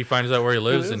 Like, she finds out where he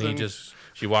lives, and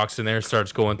she walks in there,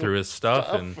 starts going through his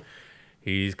stuff, and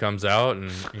he comes out,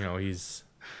 and, he's...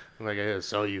 Like, I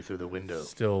saw you through the window.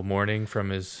 Still mourning from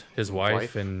his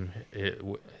wife and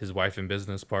his wife and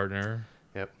business partner.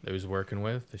 Yep. That he was working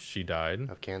with. She died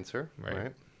of cancer.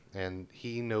 Right. And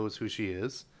he knows who she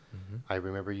is. I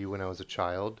remember you when I was a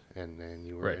child, and then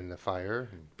you were in the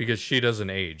fire. Because she doesn't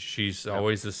age. She's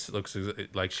always looks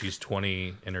like she's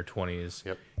 20 in her 20s.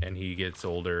 Yep. And he gets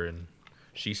older, and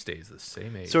she stays the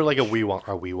same age. Sort of like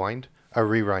a rewind.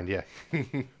 Yeah.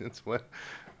 That's what.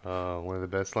 One of the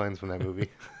best lines from that movie.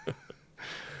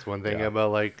 It's one thing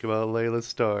about Laila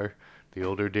Starr. The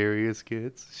older Darius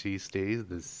gets, she stays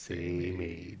the same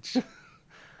age.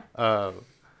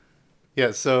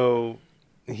 So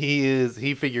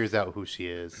he figures out who she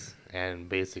is and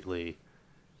basically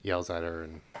yells at her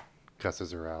and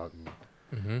cusses her out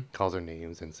and calls her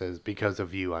names and says, "Because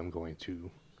of you, I'm going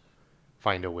to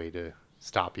find a way to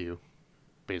stop you."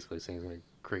 Basically saying he's going to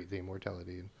create the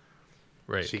immortality.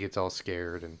 Right. She gets all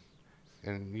scared,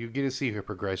 and you get to see her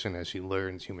progression as she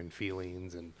learns human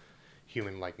feelings and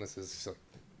human likenesses.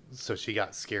 So she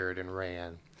got scared and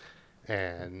ran,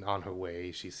 and on her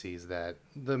way she sees that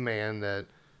the man that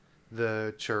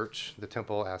the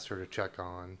temple asked her to check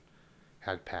on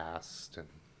had passed, and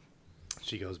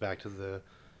she goes back to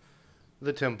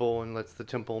the temple and lets the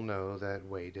temple know that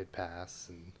Wei did pass,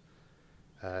 and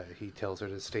he tells her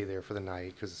to stay there for the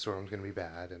night because the storm's going to be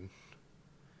bad. And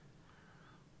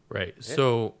right.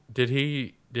 So did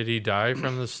he die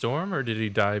from the storm, or did he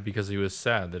die because he was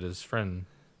sad that his friend?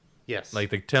 Yes. Like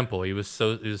the temple, he was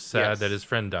sad that his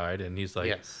friend died, and he's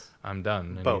like, "I'm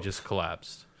done," and Both. he just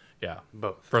collapsed. Yeah.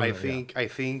 Both. I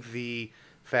think the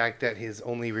fact that his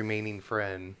only remaining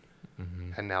friend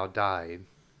had now died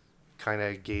kind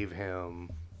of gave him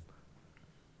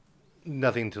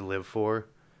nothing to live for,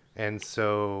 and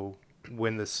so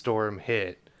when the storm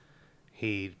hit,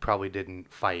 he probably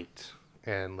didn't fight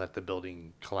and let the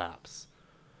building collapse.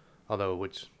 Although,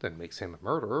 which then makes him a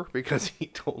murderer because he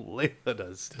told Laila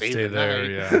to stay there.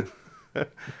 Yeah.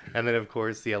 And then, of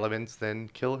course, the elements then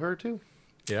kill her too.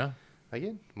 Yeah.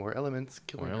 Again, more elements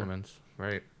killing her. More elements,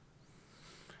 right.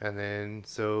 And then,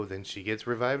 then she gets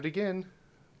revived again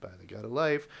by the god of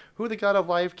life, who the god of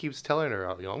life keeps telling her,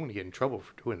 I'm going to get in trouble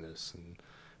for doing this, and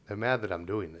they're mad that I'm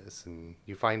doing this. And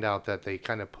you find out that they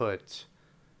kind of put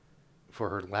for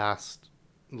her last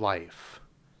life,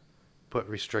 put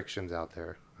restrictions out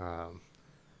there.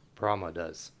 Brahma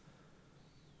does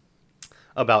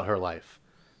about her life,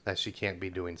 that she can't be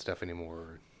doing stuff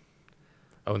anymore.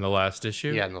 Oh, in the last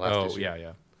issue? Yeah, in the last issue.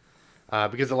 Yeah.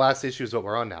 Because the last issue is what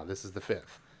we're on now. This is the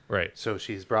 5th. Right. So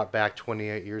she's brought back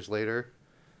 28 years later,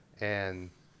 and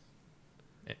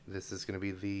this is going to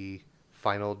be the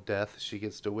final death she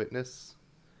gets to witness,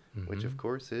 which of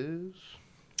course is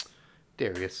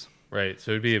Darius. Right.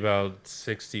 So it'd be about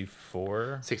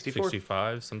 64? 64.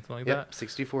 65, something like Yep, that?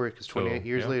 64, because 28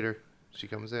 years later, she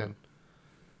comes in.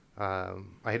 I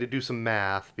had to do some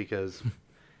math because,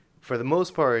 for the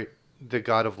most part, the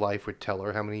God of Life would tell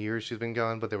her how many years she's been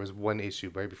gone, but there was one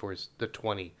issue right before the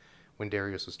 20, when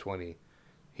Darius was 20.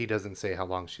 He doesn't say how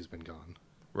long she's been gone.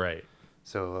 Right.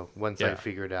 So once I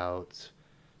figured out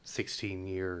 16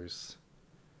 years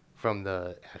from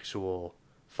the actual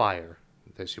fire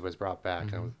that she was brought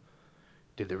back, I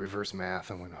did the reverse math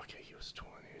and went, okay, he was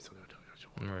 20. So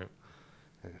Right.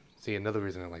 see, another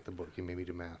reason I like the book, you made me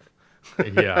do math.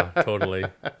 Yeah, totally.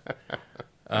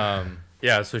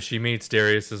 Yeah, so she meets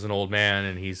Darius as an old man,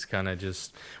 and he's kind of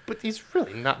just... But he's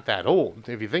really not that old,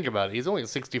 if you think about it. He's only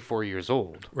 64 years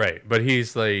old. Right, but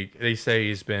he's like... They say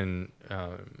he's been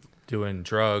doing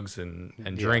drugs and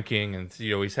drinking, and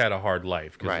he's had a hard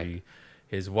life. Because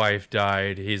his wife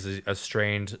died. He's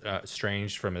estranged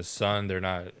from his son. They're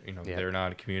not, they're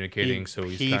not communicating, so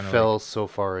he's kind of... He fell so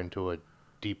far into a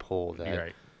deep hole that...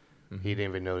 Right. He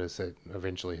didn't even notice that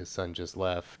eventually his son just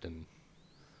left him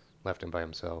by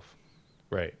himself.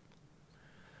 Right.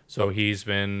 So he's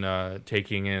been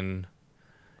taking in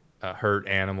hurt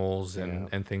animals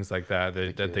and things like that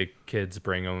the kids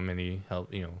bring him, and he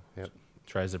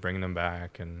tries to bring them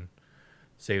back and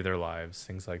save their lives,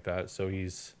 things like that. So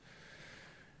he's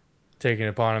taking it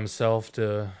upon himself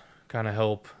to kind of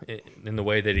help in the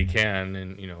way that he can,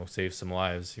 and save some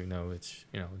lives.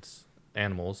 It's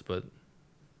animals, but.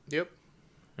 Yep.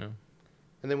 Yeah.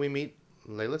 And then we meet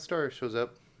Laila Starr shows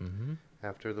up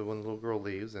after the one little girl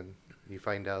leaves, and you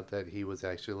find out that he was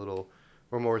actually a little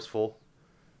remorseful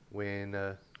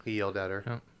when he yelled at her.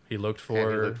 Yeah. He looked for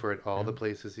and her. He looked for it all the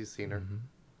places he's seen her,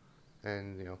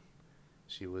 and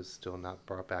she was still not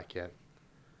brought back yet.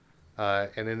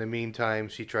 And in the meantime,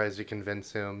 she tries to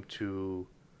convince him to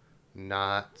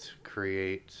not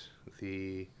create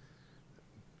the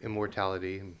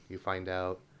immortality, and you find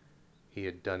out he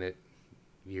had done it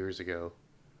years ago.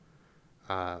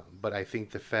 But I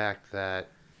think the fact that,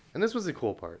 and this was the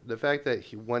cool part, the fact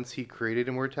that once he created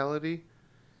immortality,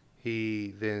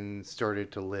 he then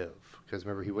started to live. Because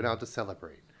remember, he went out to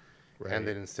celebrate. Right. And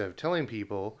then instead of telling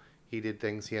people, he did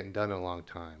things he hadn't done in a long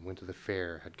time. Went to the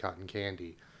fair, had cotton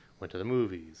candy, went to the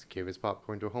movies, gave his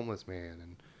popcorn to a homeless man.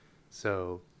 And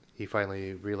so he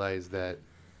finally realized that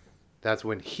that's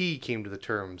when he came to the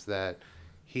terms that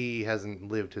he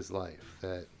hasn't lived his life,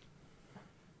 that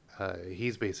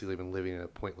he's basically been living a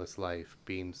pointless life,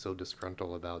 being so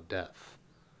disgruntled about death.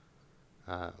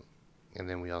 And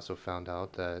then we also found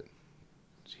out that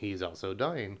he's also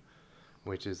dying,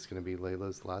 which is going to be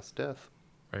Layla's last death.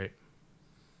 Right.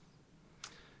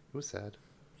 It was sad.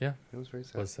 Yeah. It was very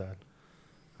sad. It was sad.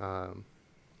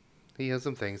 He has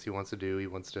some things he wants to do. He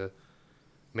wants to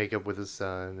make up with his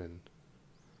son, and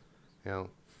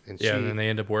and then they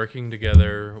end up working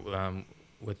together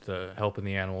with helping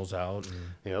the animals out.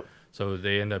 Yep. So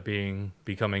they end up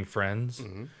becoming friends,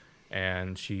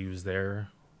 and she was there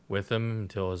with him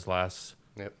until his last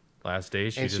day.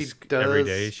 She every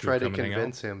day she try would to come and hang out.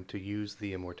 convince him to use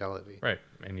the immortality. Right,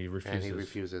 and he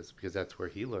refuses. Because that's where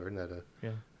he learned that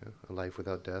a life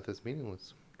without death is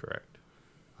meaningless. Correct.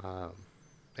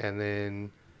 And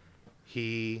then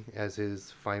he, as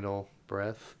his final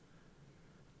breath,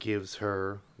 gives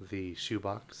her the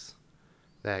shoebox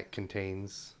that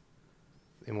contains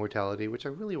immortality, which I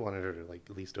really wanted her to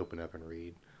at least open up and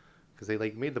read, because they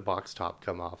made the box top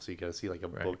come off, so you got to see a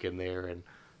book in there and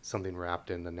something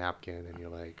wrapped in the napkin, and you're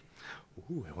like,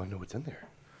 ooh, I want to know what's in there,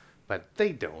 but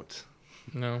they don't.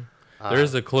 No, there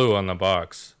is a clue on the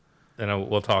box, and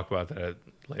we'll talk about that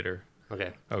later.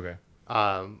 Okay.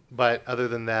 But other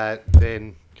than that,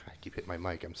 then I keep hitting my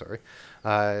mic. I'm sorry.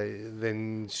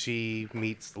 Then she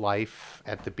meets life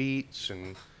at the beach,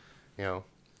 and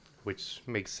which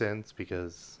makes sense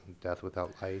because death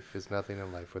without life is nothing,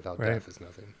 and life without death is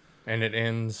nothing. And it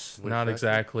ends not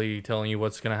exactly telling you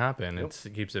what's going to happen. Nope.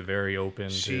 It keeps it very open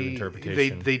to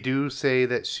interpretation. They do say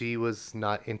that she was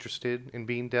not interested in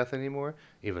being death anymore,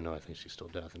 even though I think she's still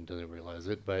death and doesn't realize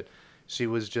it. But she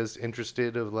was just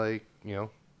interested of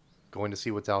going to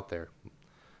see what's out there,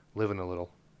 living a little,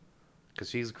 because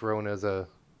she's grown as a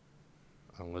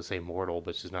I'm going to say mortal,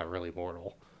 but she's not really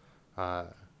mortal. Uh,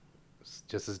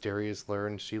 just as Darius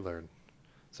learned, she learned.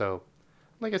 So,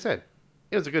 like I said,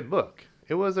 it was a good book.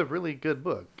 It was a really good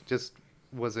book. Just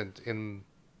wasn't in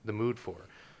the mood for.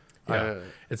 Yeah,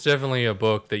 it's definitely a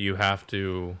book that you have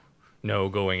to know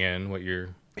going in what you're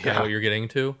what you're getting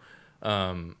to.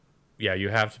 Yeah, you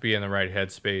have to be in the right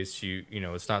headspace. You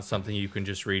know, it's not something you can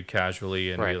just read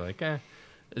casually and be like,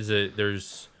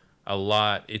 there's a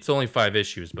lot. It's only 5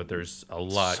 issues, but there's a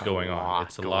lot going on.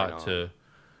 It's a lot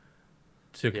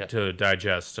to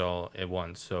digest all at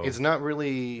once. So it's not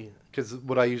really, because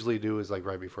what I usually do is like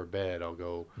right before bed, I'll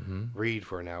go read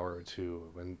for an hour or two,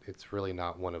 and it's really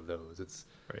not one of those. It's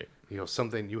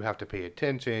something you have to pay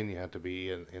attention. You have to be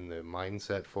in the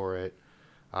mindset for it.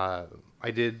 I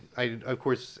of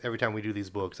course, every time we do these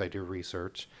books, I do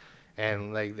research,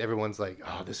 and like everyone's like,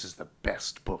 "Oh, this is the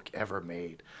best book ever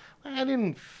made." I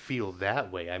didn't feel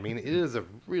that way. I mean, it is a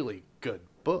really good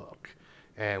book,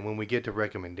 and when we get to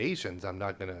recommendations, I'm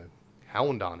not gonna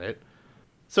hound on it.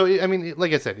 So I mean,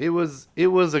 like I said, it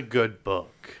was a good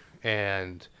book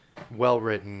and well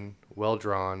written, well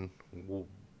drawn,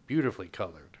 beautifully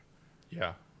colored.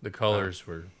 Yeah, the colors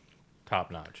were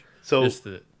top notch. So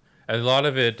a lot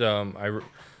of it, I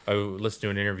listened to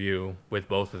an interview with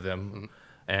both of them,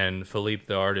 and Philippe,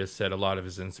 the artist, said a lot of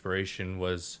his inspiration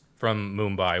was from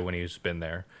Mumbai when he's been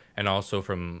there, and also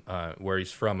from where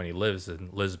he's from, and he lives in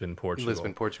Lisbon,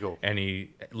 Portugal. And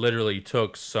he literally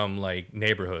took some like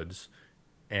neighborhoods,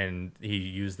 and he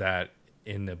used that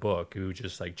in the book. Who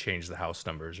just like changed the house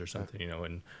numbers or something,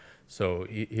 and so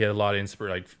he had a lot of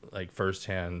inspiration, like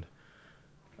firsthand.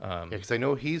 Because I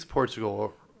know he's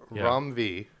Portugal. Ram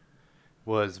V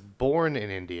was born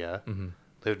in India,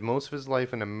 lived most of his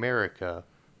life in America,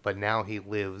 but now he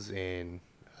lives in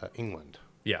England.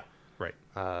 Yeah, right.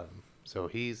 So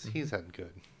he's had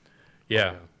good.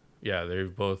 Yeah, they're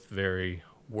both very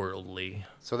worldly.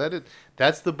 So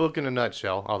that's the book in a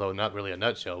nutshell. Although not really a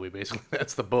nutshell.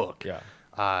 That's the book.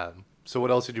 Yeah. So what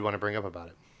else did you want to bring up about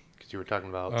it? Because you were talking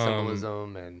about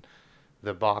symbolism and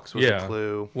the box was a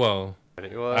clue. Well,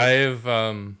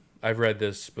 I've read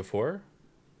this before.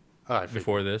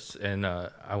 Before this, and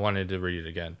I wanted to read it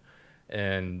again,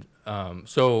 and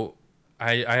so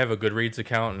I have a Goodreads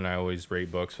account, and I always rate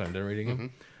books when I'm done reading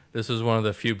them. This is one of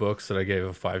the few books that I gave a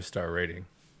 5-star rating.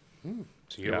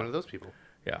 So you're one of those people.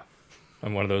 Yeah,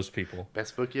 I'm one of those people.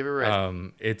 Best book you ever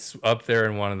read. It's up there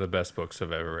in one of the best books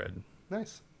I've ever read.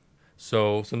 Nice.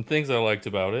 So some things I liked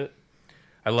about it.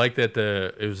 I like that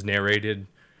it was narrated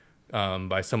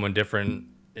by someone different.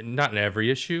 Not in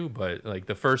every issue, but like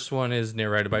the first one is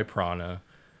narrated by Prana.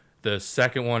 The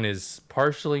second one is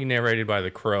partially narrated by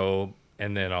the Crow,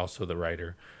 and then also the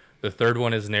writer. The third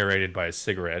one is narrated by a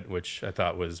cigarette, which I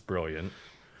thought was brilliant.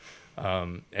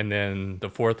 And then the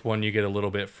fourth one, you get a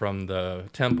little bit from the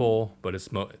temple, but it's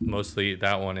mostly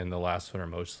that one, and the last one are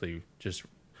mostly just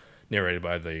narrated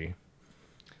by the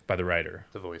writer.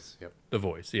 The voice, yep. The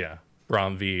voice, yeah.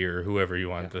 Ram V or whoever you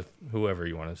want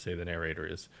to say the narrator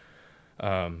is.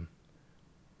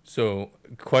 So,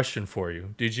 question for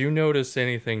you. Did you notice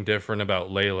anything different about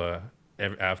Layla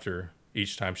after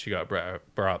each time she got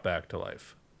brought back to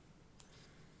life?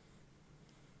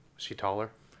 Was she taller?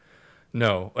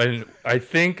 No. And I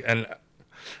think, and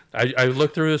I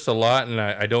looked through this a lot, and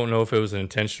I don't know if it was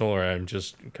intentional or I'm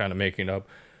just kind of making it up,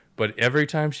 but every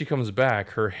time she comes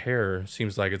back, her hair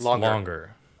seems like it's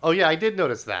longer. Oh, yeah, I did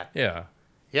notice that. Yeah.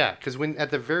 Yeah, because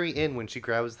at the very end, when she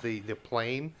grabs the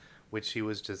plane, which she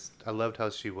was I loved how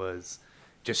she was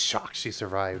just shocked she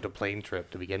survived a plane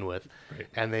trip to begin with. Right.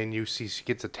 And then you see she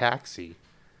gets a taxi.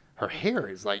 Her hair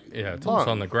is like it's long. almost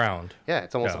on the ground. Yeah,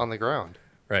 it's almost on the ground.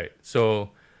 Right. So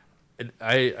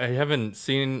I haven't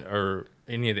seen or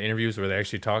any of the interviews where they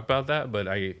actually talk about that, but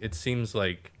it seems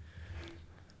like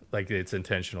it's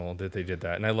intentional that they did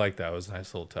that. And I like that. It was a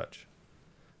nice little touch.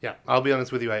 Yeah, I'll be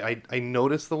honest with you. I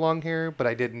noticed the long hair, but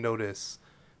I didn't notice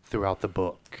throughout the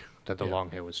book that the long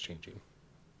hair was changing.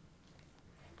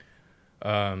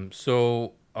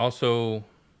 So also,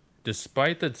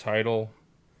 despite the title,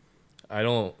 I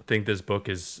don't think this book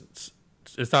it's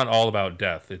not all about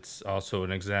death. It's also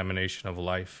an examination of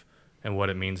life and what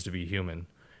it means to be human,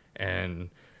 and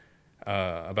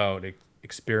about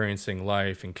experiencing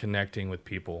life and connecting with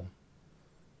people.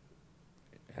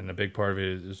 And a big part of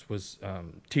it was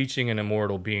teaching an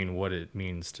immortal being what it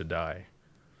means to die.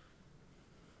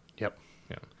 Yep.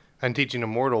 Yeah. And teaching a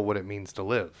mortal what it means to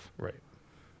live. Right.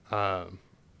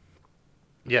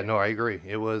 Yeah, no, I agree.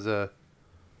 It was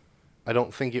I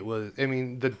don't think it was. I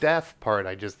mean, the death part,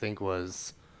 I just think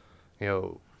was,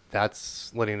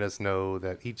 that's letting us know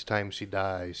that each time she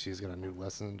dies, she's got a new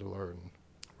lesson to learn.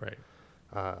 Right.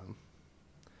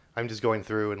 I'm just going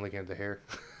through and looking at the hair.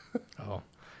 Oh,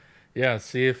 yeah.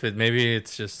 See if maybe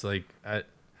it's just like,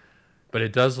 but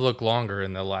it does look longer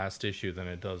in the last issue than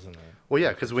it does in the. Well, yeah,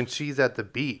 because when she's at the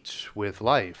beach with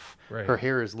Life, Right. her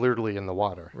hair is literally in the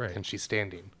water, Right. and she's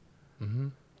standing. Mm-hmm.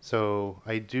 So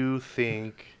I do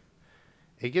think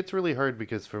it gets really hard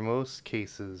because for most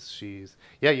cases she's.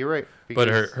 Yeah, you're right. But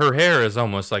Because, her hair is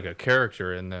almost like a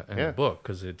character in the Yeah. book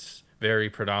because it's very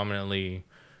predominantly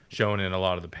shown in a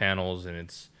lot of the panels, and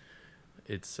it's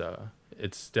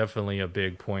definitely a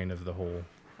big point of the whole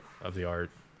of the art.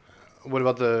 What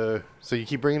about the? So you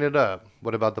keep bringing it up.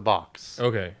 What about the box?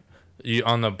 Okay,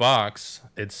 on the box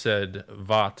it said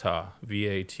Vata,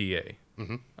 Vata,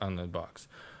 on the box.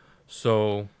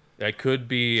 So that could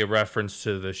be a reference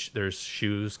to there's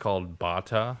shoes called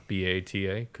Bata,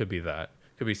 Bata. Could be that.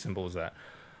 Could be simple as that.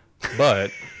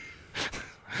 But,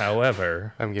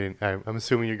 however, I'm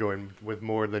assuming you're going with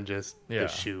more than just Yeah. the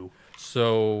shoe.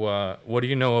 so what do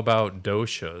you know about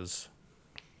doshas?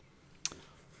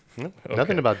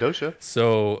 Nothing about dosha.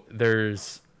 So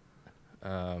there's,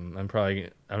 I'm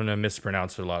gonna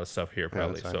mispronounce a lot of stuff here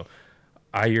probably. that's So,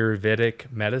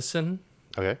 Ayurvedic medicine.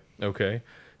 Okay. Okay,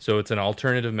 so it's an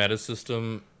alternative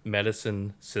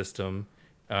medicine system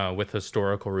with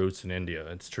historical roots in India.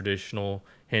 It's traditional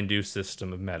Hindu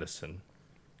system of medicine.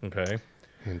 Okay.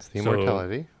 Hence the So-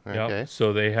 immortality. Yep. Okay.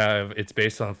 So it's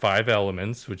based on 5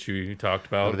 elements, which you talked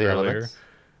about What are the earlier.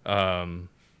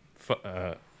 elements?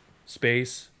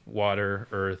 Space, water,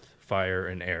 earth, fire,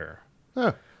 and air.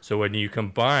 Huh. So when you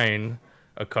combine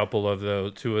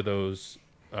two of those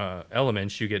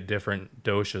elements, you get different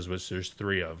doshas, which there's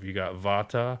 3 of. You got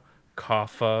Vata,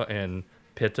 Kapha, and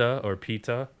Pitta or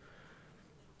Pita.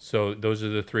 So those are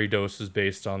the 3 doses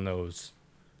based on those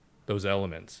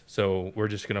elements. So we're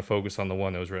just going to focus on the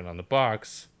one that was written on the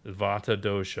box, Vata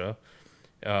dosha.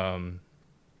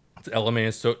 Its element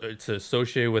it's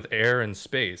associated with air and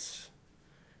space,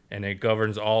 and it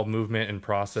governs all movement and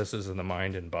processes in the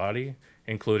mind and body,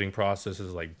 including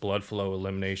processes like blood flow,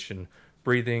 elimination,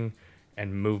 breathing,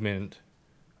 and movement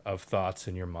of thoughts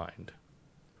in your mind.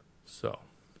 So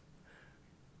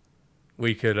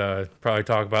we could probably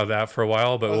talk about that for a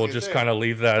while, but I was we'll gonna just say, kind of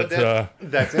leave that.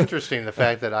 That's interesting. The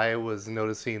fact that I was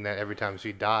noticing that every time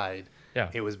she died, Yeah.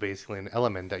 it was basically an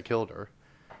element that killed her.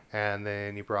 And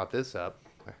then you brought this up.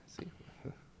 See,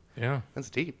 Yeah. that's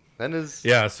deep. That is.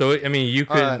 Yeah, so I mean, you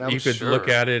I'm could look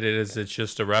sure. at it as it's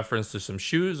just a reference to some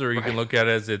shoes, or you can look at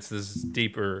it as it's this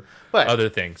deeper But other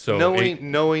thing. So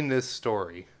knowing this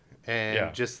story and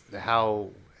Yeah. just how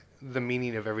the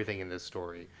meaning of everything in this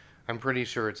story, I'm pretty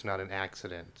sure it's not an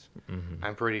accident. Mm-hmm.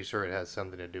 I'm pretty sure it has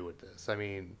something to do with this. I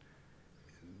mean,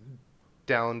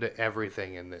 down to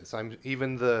everything in this. I'm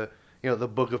even the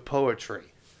book of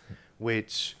poetry,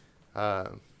 which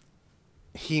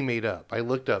he made up. I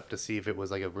looked up to see if it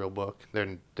was like a real book.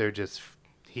 They're just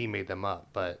he made them up,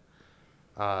 but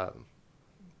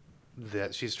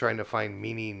that she's trying to find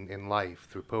meaning in life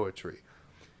through poetry.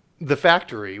 The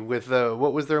Factory with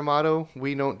what was their motto?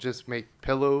 We don't just make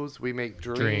pillows, we make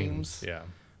dreams. Yeah.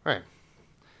 Right.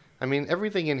 I mean,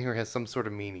 everything in here has some sort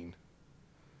of meaning.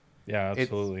 Yeah,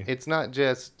 absolutely. It's not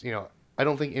just, I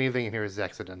don't think anything in here is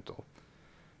accidental.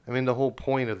 I mean, the whole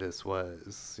point of this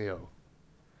was,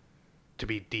 to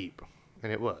be deep,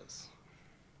 and it was.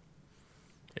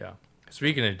 Yeah.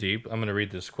 Speaking of deep, I'm going to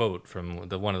read this quote from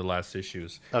one of the last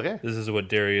issues. Okay. This is what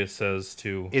Darius says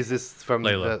to Is this from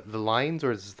Layla. the lines,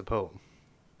 or is this the poem?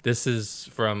 This is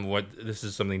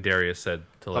something Darius said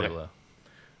to Okay. Layla.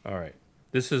 All right.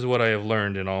 This is what I have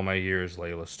learned in all my years,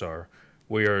 Laila Starr.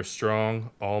 We are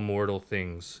strong, all mortal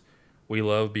things. We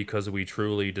love because we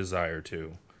truly desire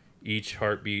to. Each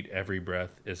heartbeat, every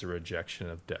breath is a rejection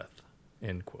of death.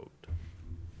 End quote.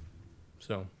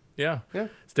 So, yeah.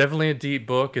 It's definitely a deep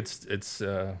book. It's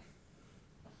they're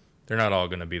not all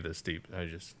going to be this deep. I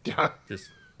just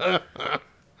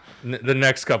the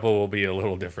next couple will be a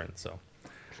little different,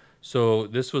 So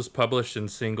this was published in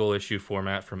single issue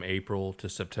format from April to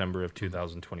September of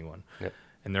 2021. Yep.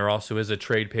 And there also is a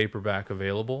trade paperback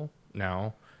available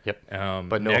now. Yep.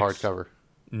 But no hardcover.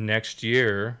 Next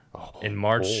year, in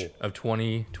March of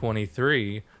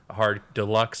 2023, a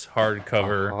deluxe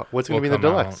hardcover. What's going to will be the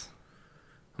come out. deluxe?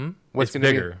 It's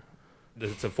bigger.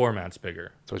 It's a format's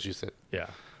bigger. That's what you said. Yeah.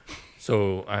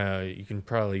 So you can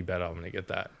probably bet I'm going to get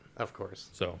that. Of course.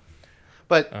 So,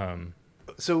 But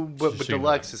but so you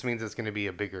deluxe know. just means it's going to be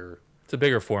a bigger. It's a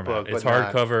bigger format. Book, It's but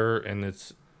not- hardcover and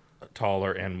it's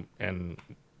taller and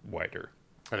wider.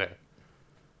 Okay.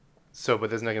 So, but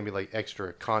there's not going to be like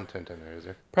extra content in there, is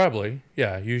there? Probably,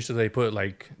 yeah. Usually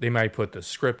they might put the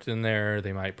script in there.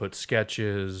 They might put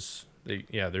sketches,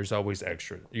 there's always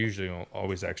usually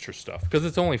always extra stuff because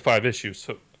it's only 5 issues.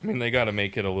 So I mean, they got to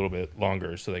make it a little bit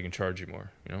longer so they can charge you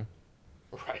more. You know.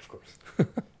 Right, of course.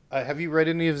 Have you read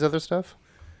any of his other stuff?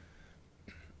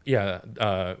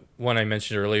 Yeah, one I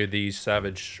mentioned earlier, the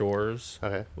Savage Shores,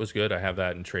 Okay. was good. I have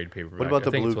that in trade paperback. What about I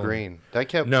the think Blue it's only- Green? That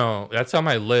kept No, that's on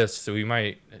my list. So we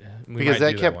might because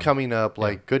that do kept one. coming up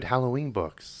like good Halloween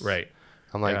books. Right.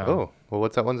 I'm like, Yeah. oh, well,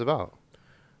 what's that one's about?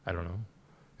 I don't know.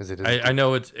 Is it? I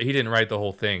know he didn't write the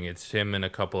whole thing. It's him and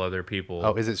a couple other people.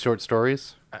 Oh, is it short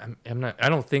stories? I'm not. I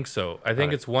don't think so. I think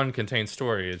Alright. it's one contained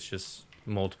story. It's just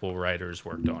multiple writers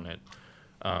worked on it.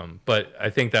 But I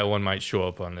think that one might show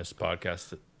up on this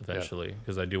podcast eventually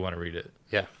because I do want to read it.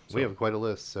 Yeah, we So- have quite a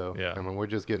list. So Yeah. I mean, we're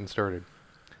just getting started.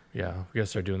 Yeah, we gotta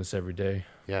start doing this every day.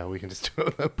 Yeah, we can just do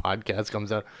a podcast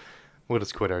comes out. We'll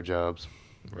just quit our jobs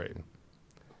Right.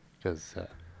 because.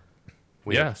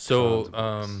 Yeah. So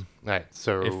all right.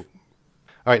 So, all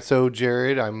right. So,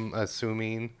 Jared, I'm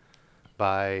assuming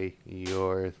by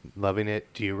your loving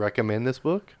it, do you recommend this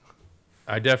book?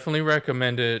 I definitely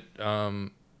recommend it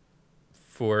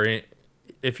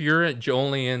if you're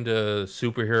only into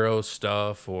superhero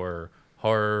stuff or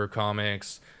horror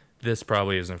comics. This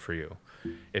probably isn't for you.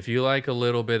 If you like a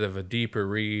little bit of a deeper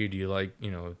read, you like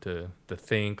to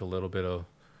think a little bit of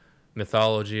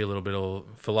mythology, a little bit of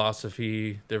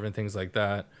philosophy, different things like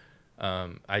that.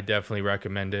 I definitely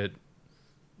recommend it.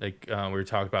 Like we were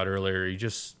talking about earlier, you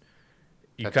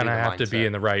kind of have to be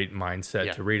in the right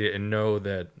mindset to read it and know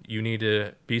that you need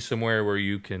to be somewhere where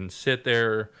you can sit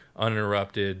there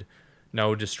uninterrupted,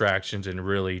 no distractions, and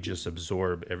really just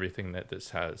absorb everything that this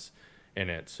has in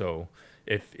it. So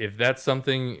if that's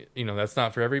something, that's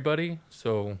not for everybody.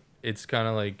 So it's kind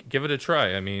of like, give it a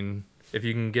try. I mean, if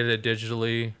you can get it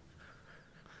digitally,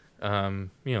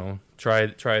 try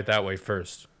it that way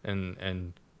first.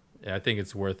 And I think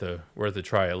it's worth a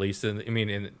try at least. And I mean,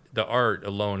 in the art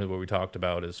alone, what we talked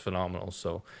about is phenomenal.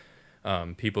 So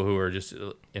people who are just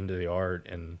into the art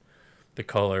and the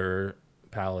color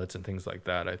palettes and things like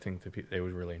that, I think they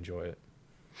would really enjoy it.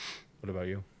 What about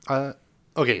you?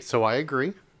 Okay, so I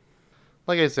agree.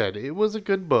 Like I said, it was a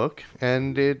good book,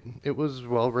 and it was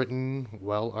well written,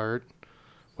 well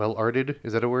arted.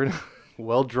 Is that a word?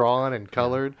 Well drawn and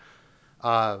colored.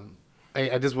 I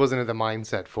just wasn't in the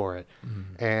mindset for it,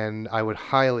 and I would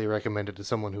highly recommend it to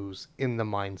someone who's in the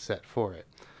mindset for it.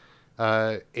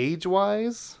 Age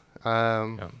wise,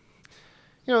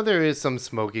 there is some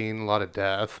smoking, a lot of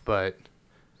death, but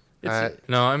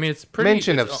no, I mean it's pretty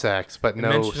mention of sex, but no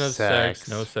mention of sex.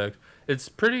 no sex. It's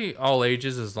pretty all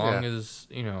ages as long as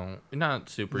not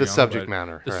super The young, subject but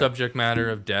matter, the right. subject matter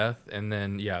of death, and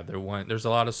then there's a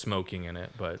lot of smoking in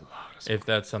it, but if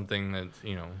that's something that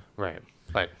right,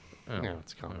 but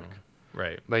it's comic.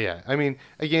 Right. But yeah, I mean,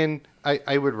 again,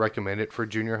 I would recommend it for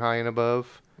junior high and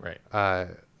above. Right.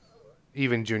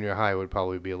 Even junior high would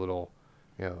probably be a little,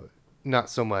 not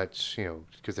so much,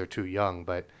 because they're too young,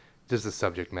 but just the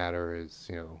subject matter is,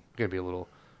 going to be a little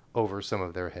over some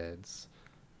of their heads.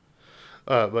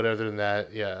 But other than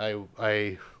that, yeah,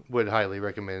 I would highly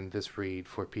recommend this read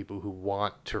for people who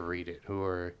want to read it, who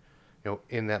are,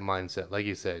 in that mindset. Like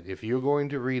you said, if you're going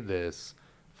to read this,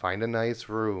 find a nice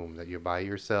room that you're by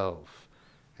yourself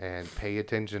and pay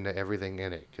attention to everything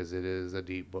in it because it is a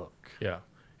deep book. Yeah.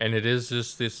 And it is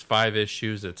just this 5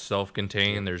 issues. It's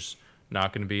self-contained. Yep. There's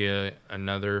not going to be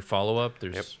another follow-up.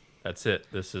 That's it.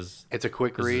 It's a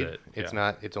quick read. It's Yeah.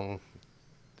 not. It's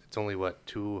only what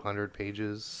 200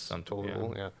 pages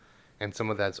total. Yeah. And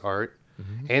some of that's art.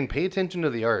 Mm-hmm. And pay attention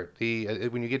to the art.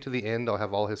 When you get to the end, I'll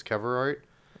have all his cover art.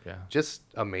 Yeah. Just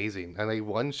amazing. And like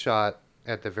one shot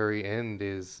at the very end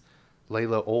is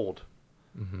Layla old.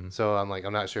 Mm-hmm. So I'm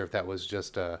not sure if that was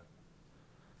just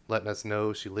letting us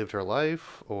know she lived her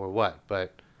life or what,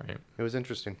 but It was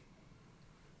interesting.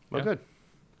 Well, good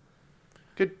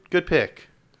pick.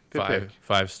 Good pick.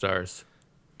 5 stars.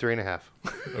 3.5.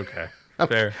 Okay.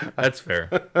 Fair. That's fair.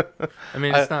 I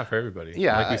mean, it's not for everybody.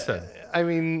 Yeah. Like we said. I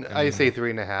say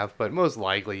 3.5, but most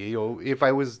likely, if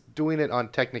I was doing it on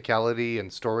technicality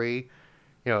and story,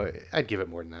 I'd give it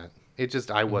more than that. It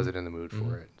just, I wasn't in the mood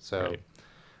for it. So,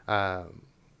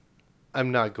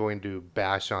 I'm not going to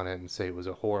bash on it and say it was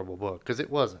a horrible book, because it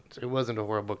wasn't. It wasn't a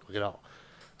horrible book at all.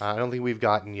 I don't think we've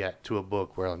gotten yet to a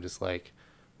book where I'm just like,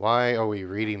 why are we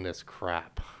reading this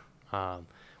crap?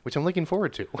 Which I'm looking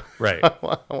forward to. Right.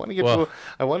 I want to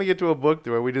get to a book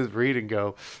where we just read and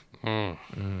go, no.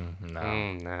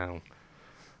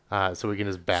 So we can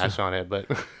just bash on it, but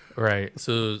right.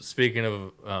 So speaking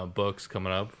of books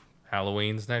coming up,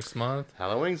 Halloween's next month.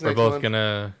 We're both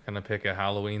gonna pick a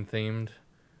Halloween themed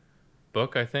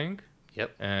book, I think.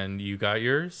 Yep. And you got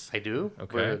yours? I do.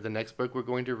 Okay. The next book we're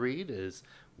going to read is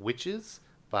Witches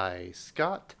by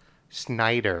Scott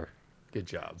Snyder. Good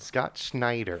job. Scott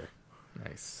Snyder.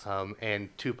 Nice. And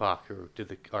Tupac, who did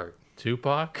the art.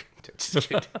 Tupac? It's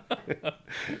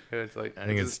like, I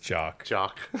think it's Jock.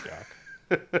 Jock.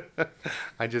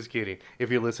 I'm just kidding. If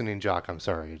you're listening, Jock, I'm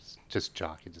sorry. It's just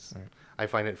Jock. Right. I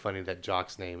find it funny that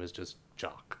Jock's name is just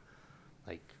Jock.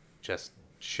 Like, just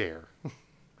share.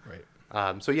 Right.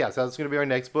 So that's going to be our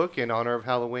next book in honor of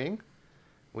Halloween.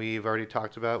 We've already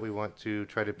talked about we want to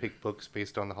try to pick books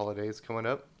based on the holidays coming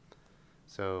up.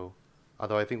 So,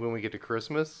 although I think when we get to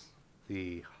Christmas,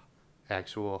 the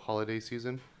actual holiday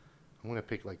season, I'm going to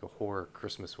pick like a horror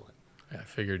Christmas one. Yeah, I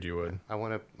figured you would. I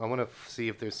want to see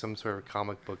if there's some sort of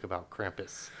comic book about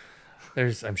Krampus.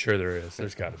 I'm sure there is.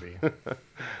 There's got to be.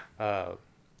 But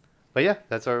yeah,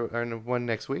 that's our one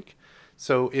next week.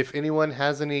 So if anyone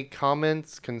has any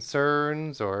comments,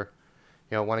 concerns, or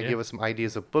want to give us some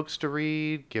ideas of books to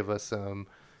read, give us some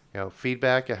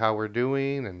feedback at how we're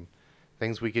doing and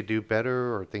things we could do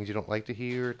better, or things you don't like to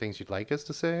hear, things you'd like us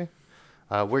to say,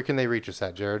 where can they reach us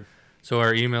at, Jared? So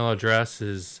our email address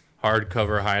is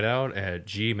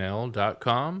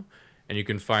hardcoverhideout@gmail.com, and you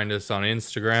can find us on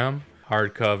Instagram,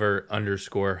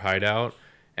 hardcover_hideout,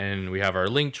 and we have our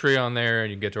link tree on there,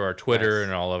 and you can get to our Twitter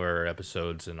and all of our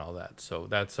episodes and all that. So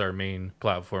that's our main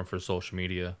platform for social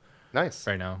media. Nice.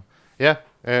 Right now. Yeah,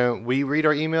 we read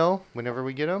our email whenever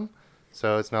we get them,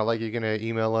 so it's not like you're gonna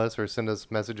email us or send us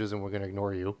messages and we're gonna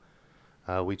ignore you.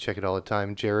 We check it all the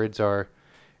time. Jared is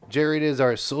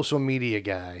our social media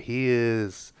guy. He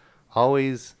is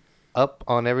always up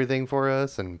on everything for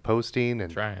us and posting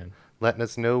and letting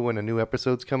us know when a new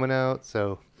episode's coming out.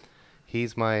 So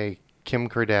he's my Kim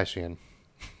Kardashian.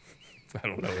 I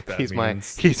don't know what that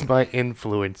means. He's my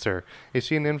influencer. Is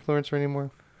she an influencer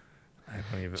anymore?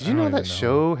 Did you know that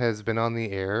show has been on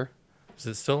the air? Is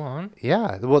it still on?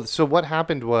 Yeah. Well, so what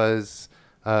happened was,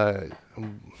 I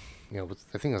think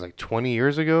it was like 20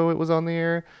 years ago it was on the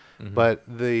air, but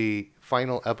the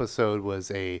final episode was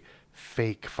a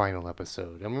fake final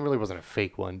episode. I mean, it really wasn't a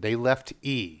fake one. They left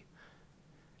E,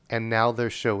 and now their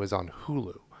show is on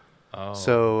Hulu. Oh.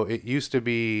 So it used to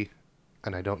be,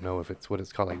 and I don't know if it's what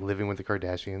it's called, like Living with the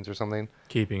Kardashians or something.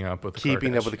 Keeping Up with the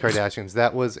Kardashians.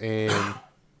 That was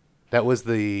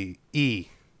the E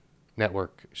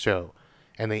network show.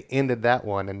 And they ended that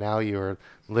one, and now you're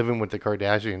Living with the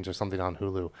Kardashians or something on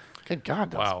Hulu. Good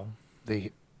God. Wow.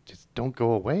 They just don't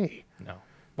go away. No.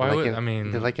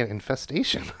 They're like an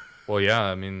infestation. Well, yeah.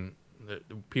 I mean,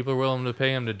 people are willing to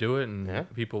pay them to do it,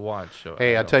 and people watch. So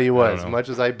hey, I'll tell you what. As much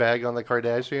as I bag on the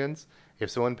Kardashians, if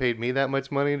someone paid me that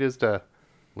much money just to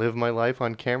live my life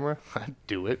on camera, I'd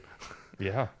do it.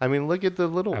 Yeah. I mean, look at the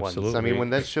little Absolutely. ones. I mean, when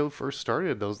that show first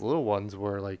started, those little ones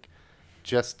were like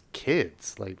just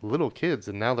kids, like little kids,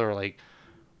 and now they're like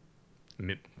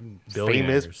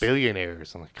famous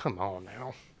billionaires. I'm like, come on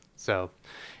now. So,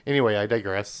 anyway, I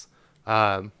digress.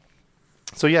 So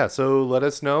let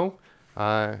us know.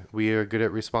 We are good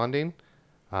at responding.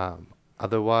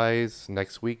 Otherwise,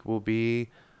 next week will be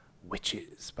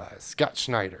Witches by Scott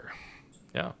Snyder.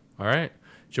 Yeah. All right.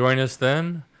 Join us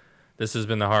then. This has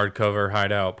been the Hardcover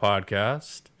Hideout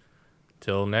podcast.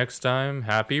 Till next time,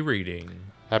 happy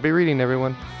reading. Happy reading,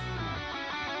 everyone.